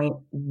standpoint,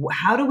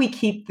 how do we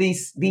keep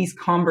these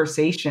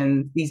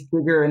conversations, these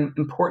bigger and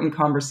important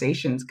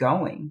conversations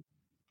going?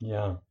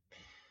 Yeah.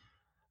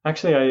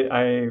 Actually,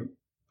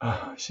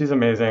 she's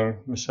amazing,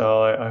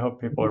 Michelle. I hope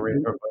people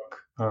read her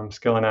book,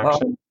 Skill in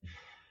Action.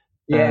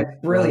 Yeah,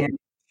 it's brilliant.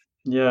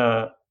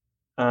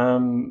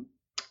 I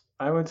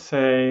would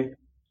say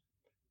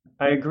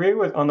I agree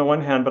with on the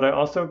one hand, but I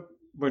also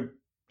would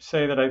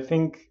say that I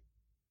think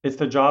it's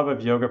the job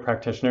of yoga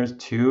practitioners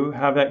to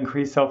have that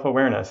increased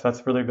self-awareness.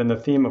 That's really been the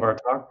theme of our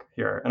talk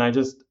here. And I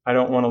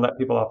don't want to let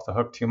people off the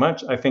hook too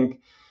much. I think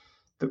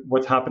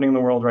what's happening in the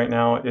world right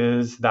now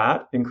is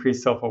that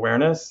increased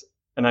self-awareness.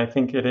 And I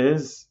think it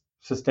is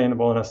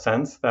sustainable in a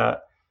sense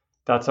that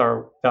that's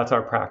our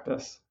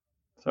practice.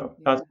 So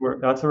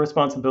that's a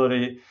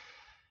responsibility,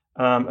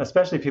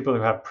 especially people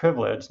who have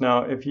privilege.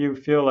 Now, if you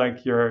feel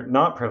like you're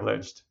not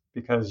privileged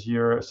because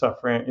you're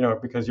suffering,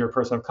 because you're a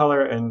person of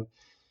color and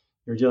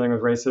you're dealing with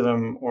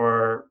racism,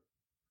 or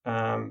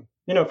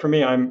for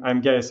me,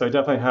 I'm gay, so I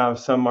definitely have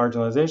some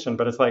marginalization.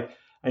 But it's like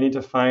I need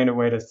to find a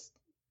way to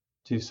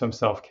do some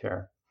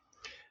self-care.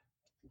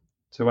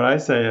 So what I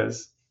say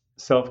is,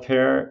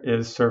 self-care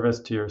is service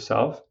to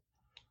yourself.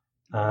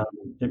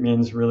 It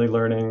means really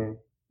learning,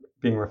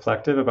 being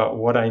reflective about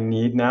what I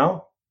need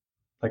now.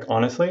 Like,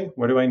 honestly,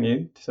 what do I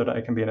need so that I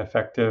can be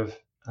effective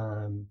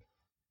in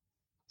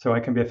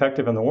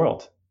the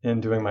world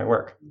in doing my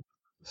work?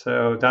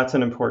 So that's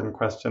an important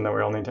question that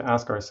we all need to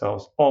ask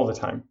ourselves all the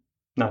time,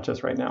 not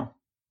just right now,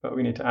 but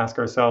we need to ask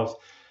ourselves,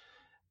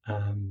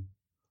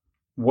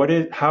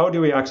 how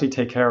do we actually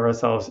take care of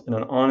ourselves in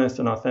an honest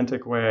and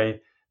authentic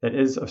way that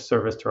is of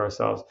service to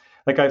ourselves?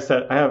 Like I've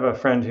said, I have a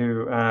friend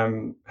who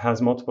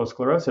has multiple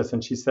sclerosis,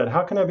 and she said,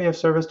 how can I be of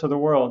service to the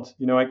world?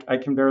 I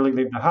can barely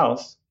leave the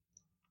house,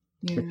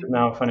 which is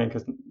now funny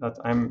because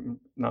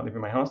I'm not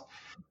leaving my house.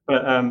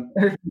 But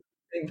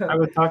I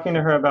was talking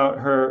to her about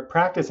her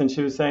practice, and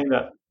she was saying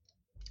that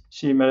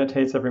she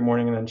meditates every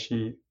morning, and then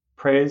she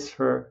prays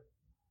for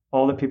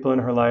all the people in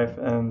her life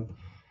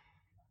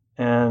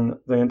and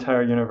the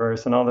entire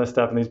universe and all this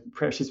stuff. And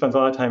she spends a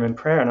lot of time in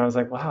prayer. And I was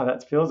like, wow,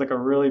 that feels like a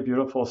really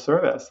beautiful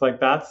service. Like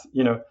that's,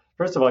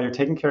 first of all, you're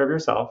taking care of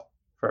yourself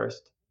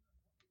first,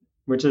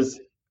 which is,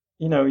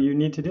 you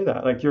need to do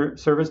that. Like your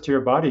service to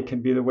your body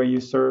can be the way you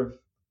serve,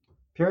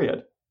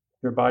 period.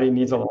 Your body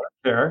needs a lot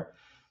of care.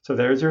 So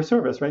there's your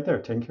service right there,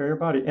 taking care of your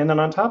body. And then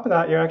on top of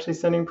that, you're actually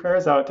sending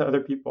prayers out to other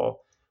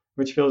people,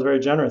 which feels very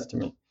generous to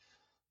me.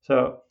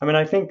 So,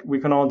 I think we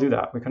can all do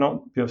that. We can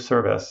all be of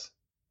service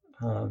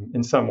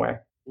in some way.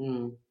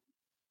 I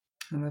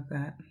love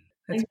that.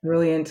 That's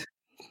brilliant.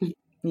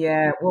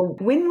 Yeah. Well,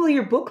 when will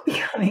your book be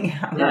coming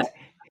out? Yeah.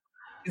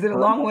 Is it a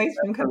long ways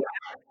from coming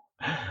out?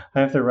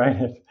 I have to write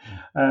it.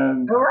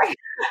 All right.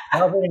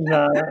 Probably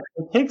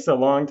it takes a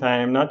long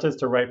time, not just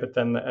to write, but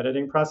then the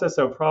editing process.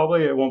 So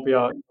probably it won't be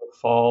out until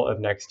fall of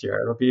next year.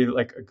 It'll be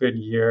like a good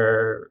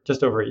year,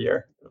 just over a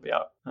year. It'll be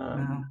out.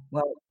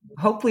 Well,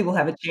 hopefully we'll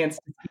have a chance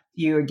to speak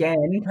to you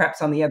again,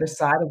 perhaps on the other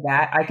side of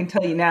that. I can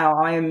tell you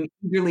now, I am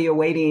eagerly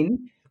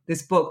awaiting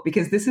this book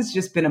because this has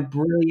just been a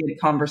brilliant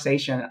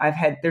conversation.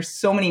 There's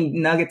so many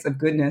nuggets of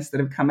goodness that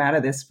have come out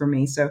of this for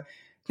me. So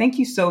thank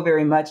you so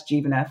very much,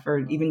 Jeevana, for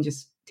even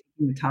just taking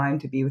taking the time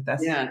to be with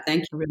us. Yeah,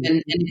 thank you. Really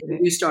And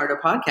if you start a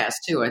podcast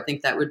too, I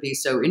think that would be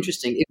so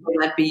interesting. Will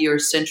that be your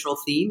central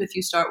theme if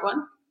you start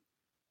one?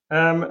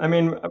 I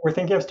mean, we're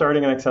thinking of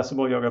starting an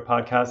accessible yoga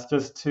podcast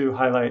just to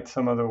highlight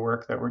some of the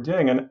work that we're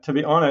doing. And to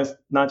be honest,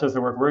 not just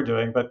the work we're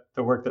doing, but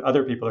the work that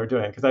other people are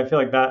doing. Because I feel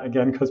like that,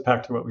 again, goes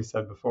back to what we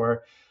said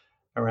before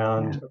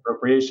around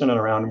appropriation and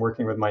around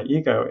working with my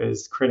ego,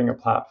 is creating a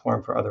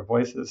platform for other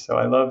voices. So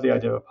I love the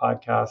idea of a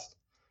podcast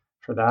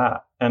for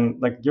that.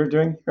 And like you're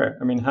doing here,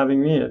 I mean,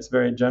 having me, it's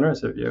very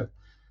generous of you.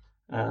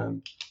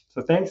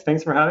 So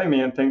thanks for having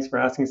me, and thanks for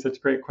asking such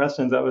great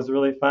questions. That was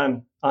really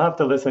fun. I'll have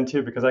to listen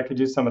too, because I could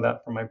use some of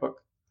that for my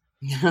book.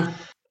 Yeah.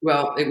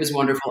 Well, it was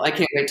wonderful. I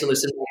can't wait to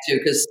listen to it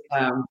because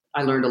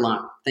I learned a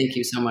lot. Thank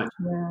you so much.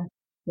 Yeah,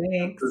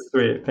 thanks. That's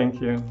sweet.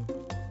 Thank you.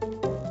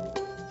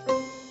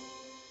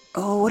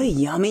 Oh, what a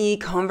yummy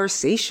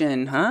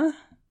conversation, huh?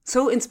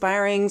 So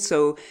inspiring,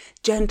 so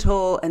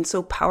gentle, and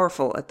so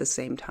powerful at the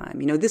same time.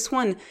 You know, this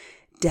one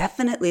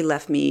definitely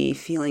left me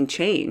feeling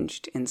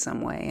changed in some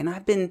way. And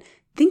I've been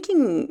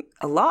thinking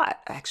a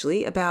lot,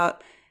 actually,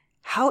 about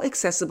how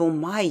accessible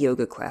my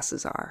yoga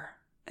classes are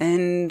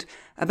and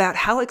about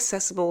how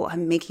accessible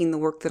I'm making the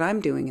work that I'm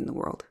doing in the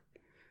world.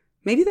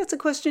 Maybe that's a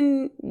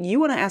question you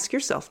want to ask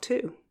yourself,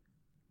 too.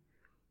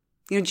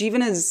 You know,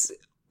 Jeevana's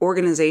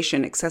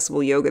organization,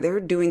 Accessible Yoga, they're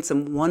doing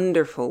some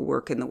wonderful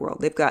work in the world.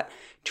 They've got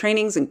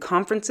trainings and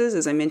conferences,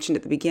 as I mentioned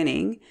at the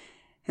beginning,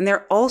 and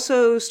they're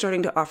also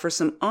starting to offer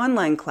some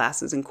online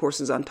classes and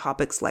courses on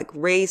topics like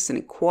race and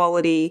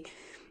equality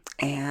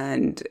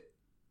and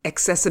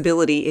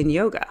accessibility in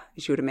yoga,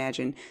 as you would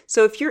imagine.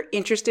 So if you're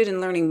interested in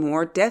learning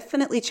more,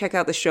 definitely check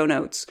out the show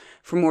notes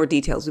for more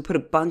details. We put a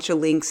bunch of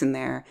links in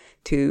there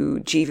to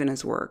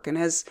Jeevana's work. And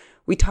as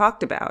we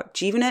talked about,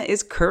 Jeevana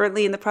is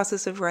currently in the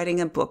process of writing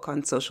a book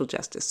on social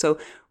justice. So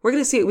we're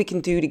going to see what we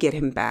can do to get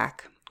him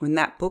back when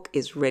that book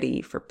is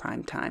ready for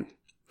prime time.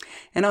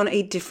 And on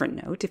a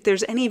different note, if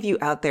there's any of you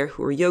out there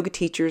who are yoga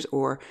teachers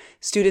or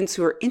students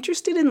who are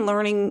interested in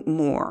learning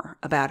more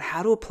about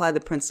how to apply the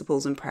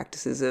principles and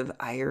practices of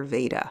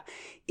Ayurveda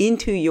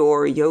into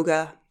your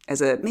yoga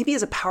maybe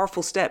as a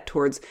powerful step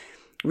towards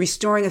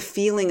restoring a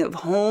feeling of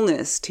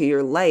wholeness to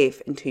your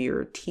life and to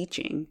your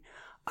teaching,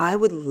 I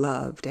would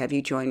love to have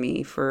you join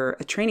me for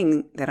a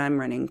training that I'm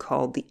running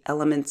called The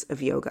Elements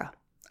of Yoga,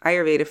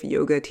 Ayurveda for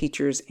yoga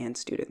teachers and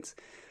students.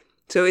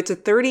 So it's a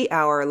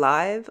 30-hour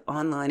live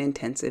online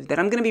intensive that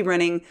I'm going to be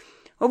running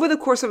over the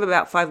course of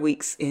about 5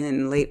 weeks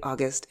in late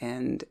August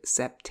and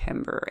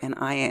September. And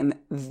I am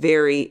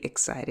very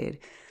excited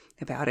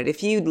about it.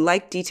 If you'd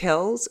like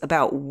details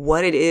about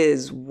what it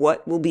is,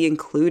 what will be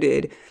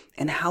included,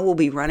 and how we'll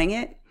be running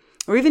it,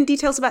 or even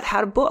details about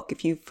how to book,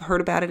 if you've heard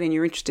about it and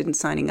you're interested in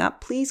signing up,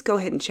 please go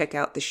ahead and check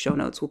out the show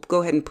notes. We'll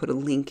go ahead and put a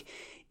link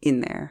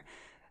in there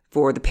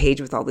for the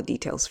page with all the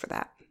details for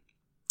that.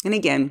 And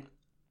again,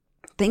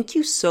 thank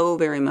you so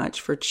very much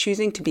for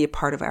choosing to be a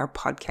part of our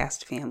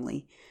podcast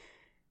family.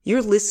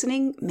 Your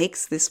listening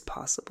makes this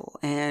possible,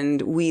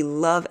 and we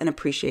love and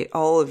appreciate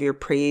all of your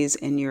praise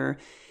and your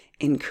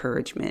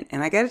encouragement.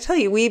 And I got to tell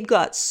you, we've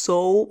got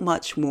so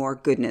much more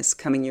goodness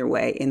coming your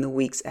way in the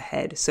weeks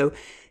ahead. So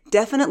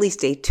definitely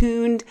stay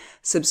tuned.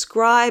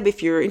 Subscribe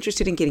if you're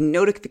interested in getting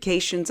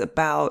notifications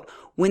about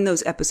when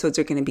those episodes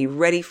are going to be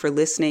ready for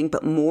listening.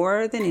 But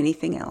more than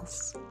anything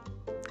else,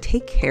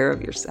 take care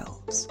of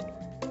yourselves.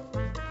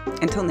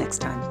 Until next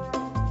time,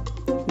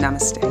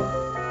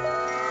 namaste.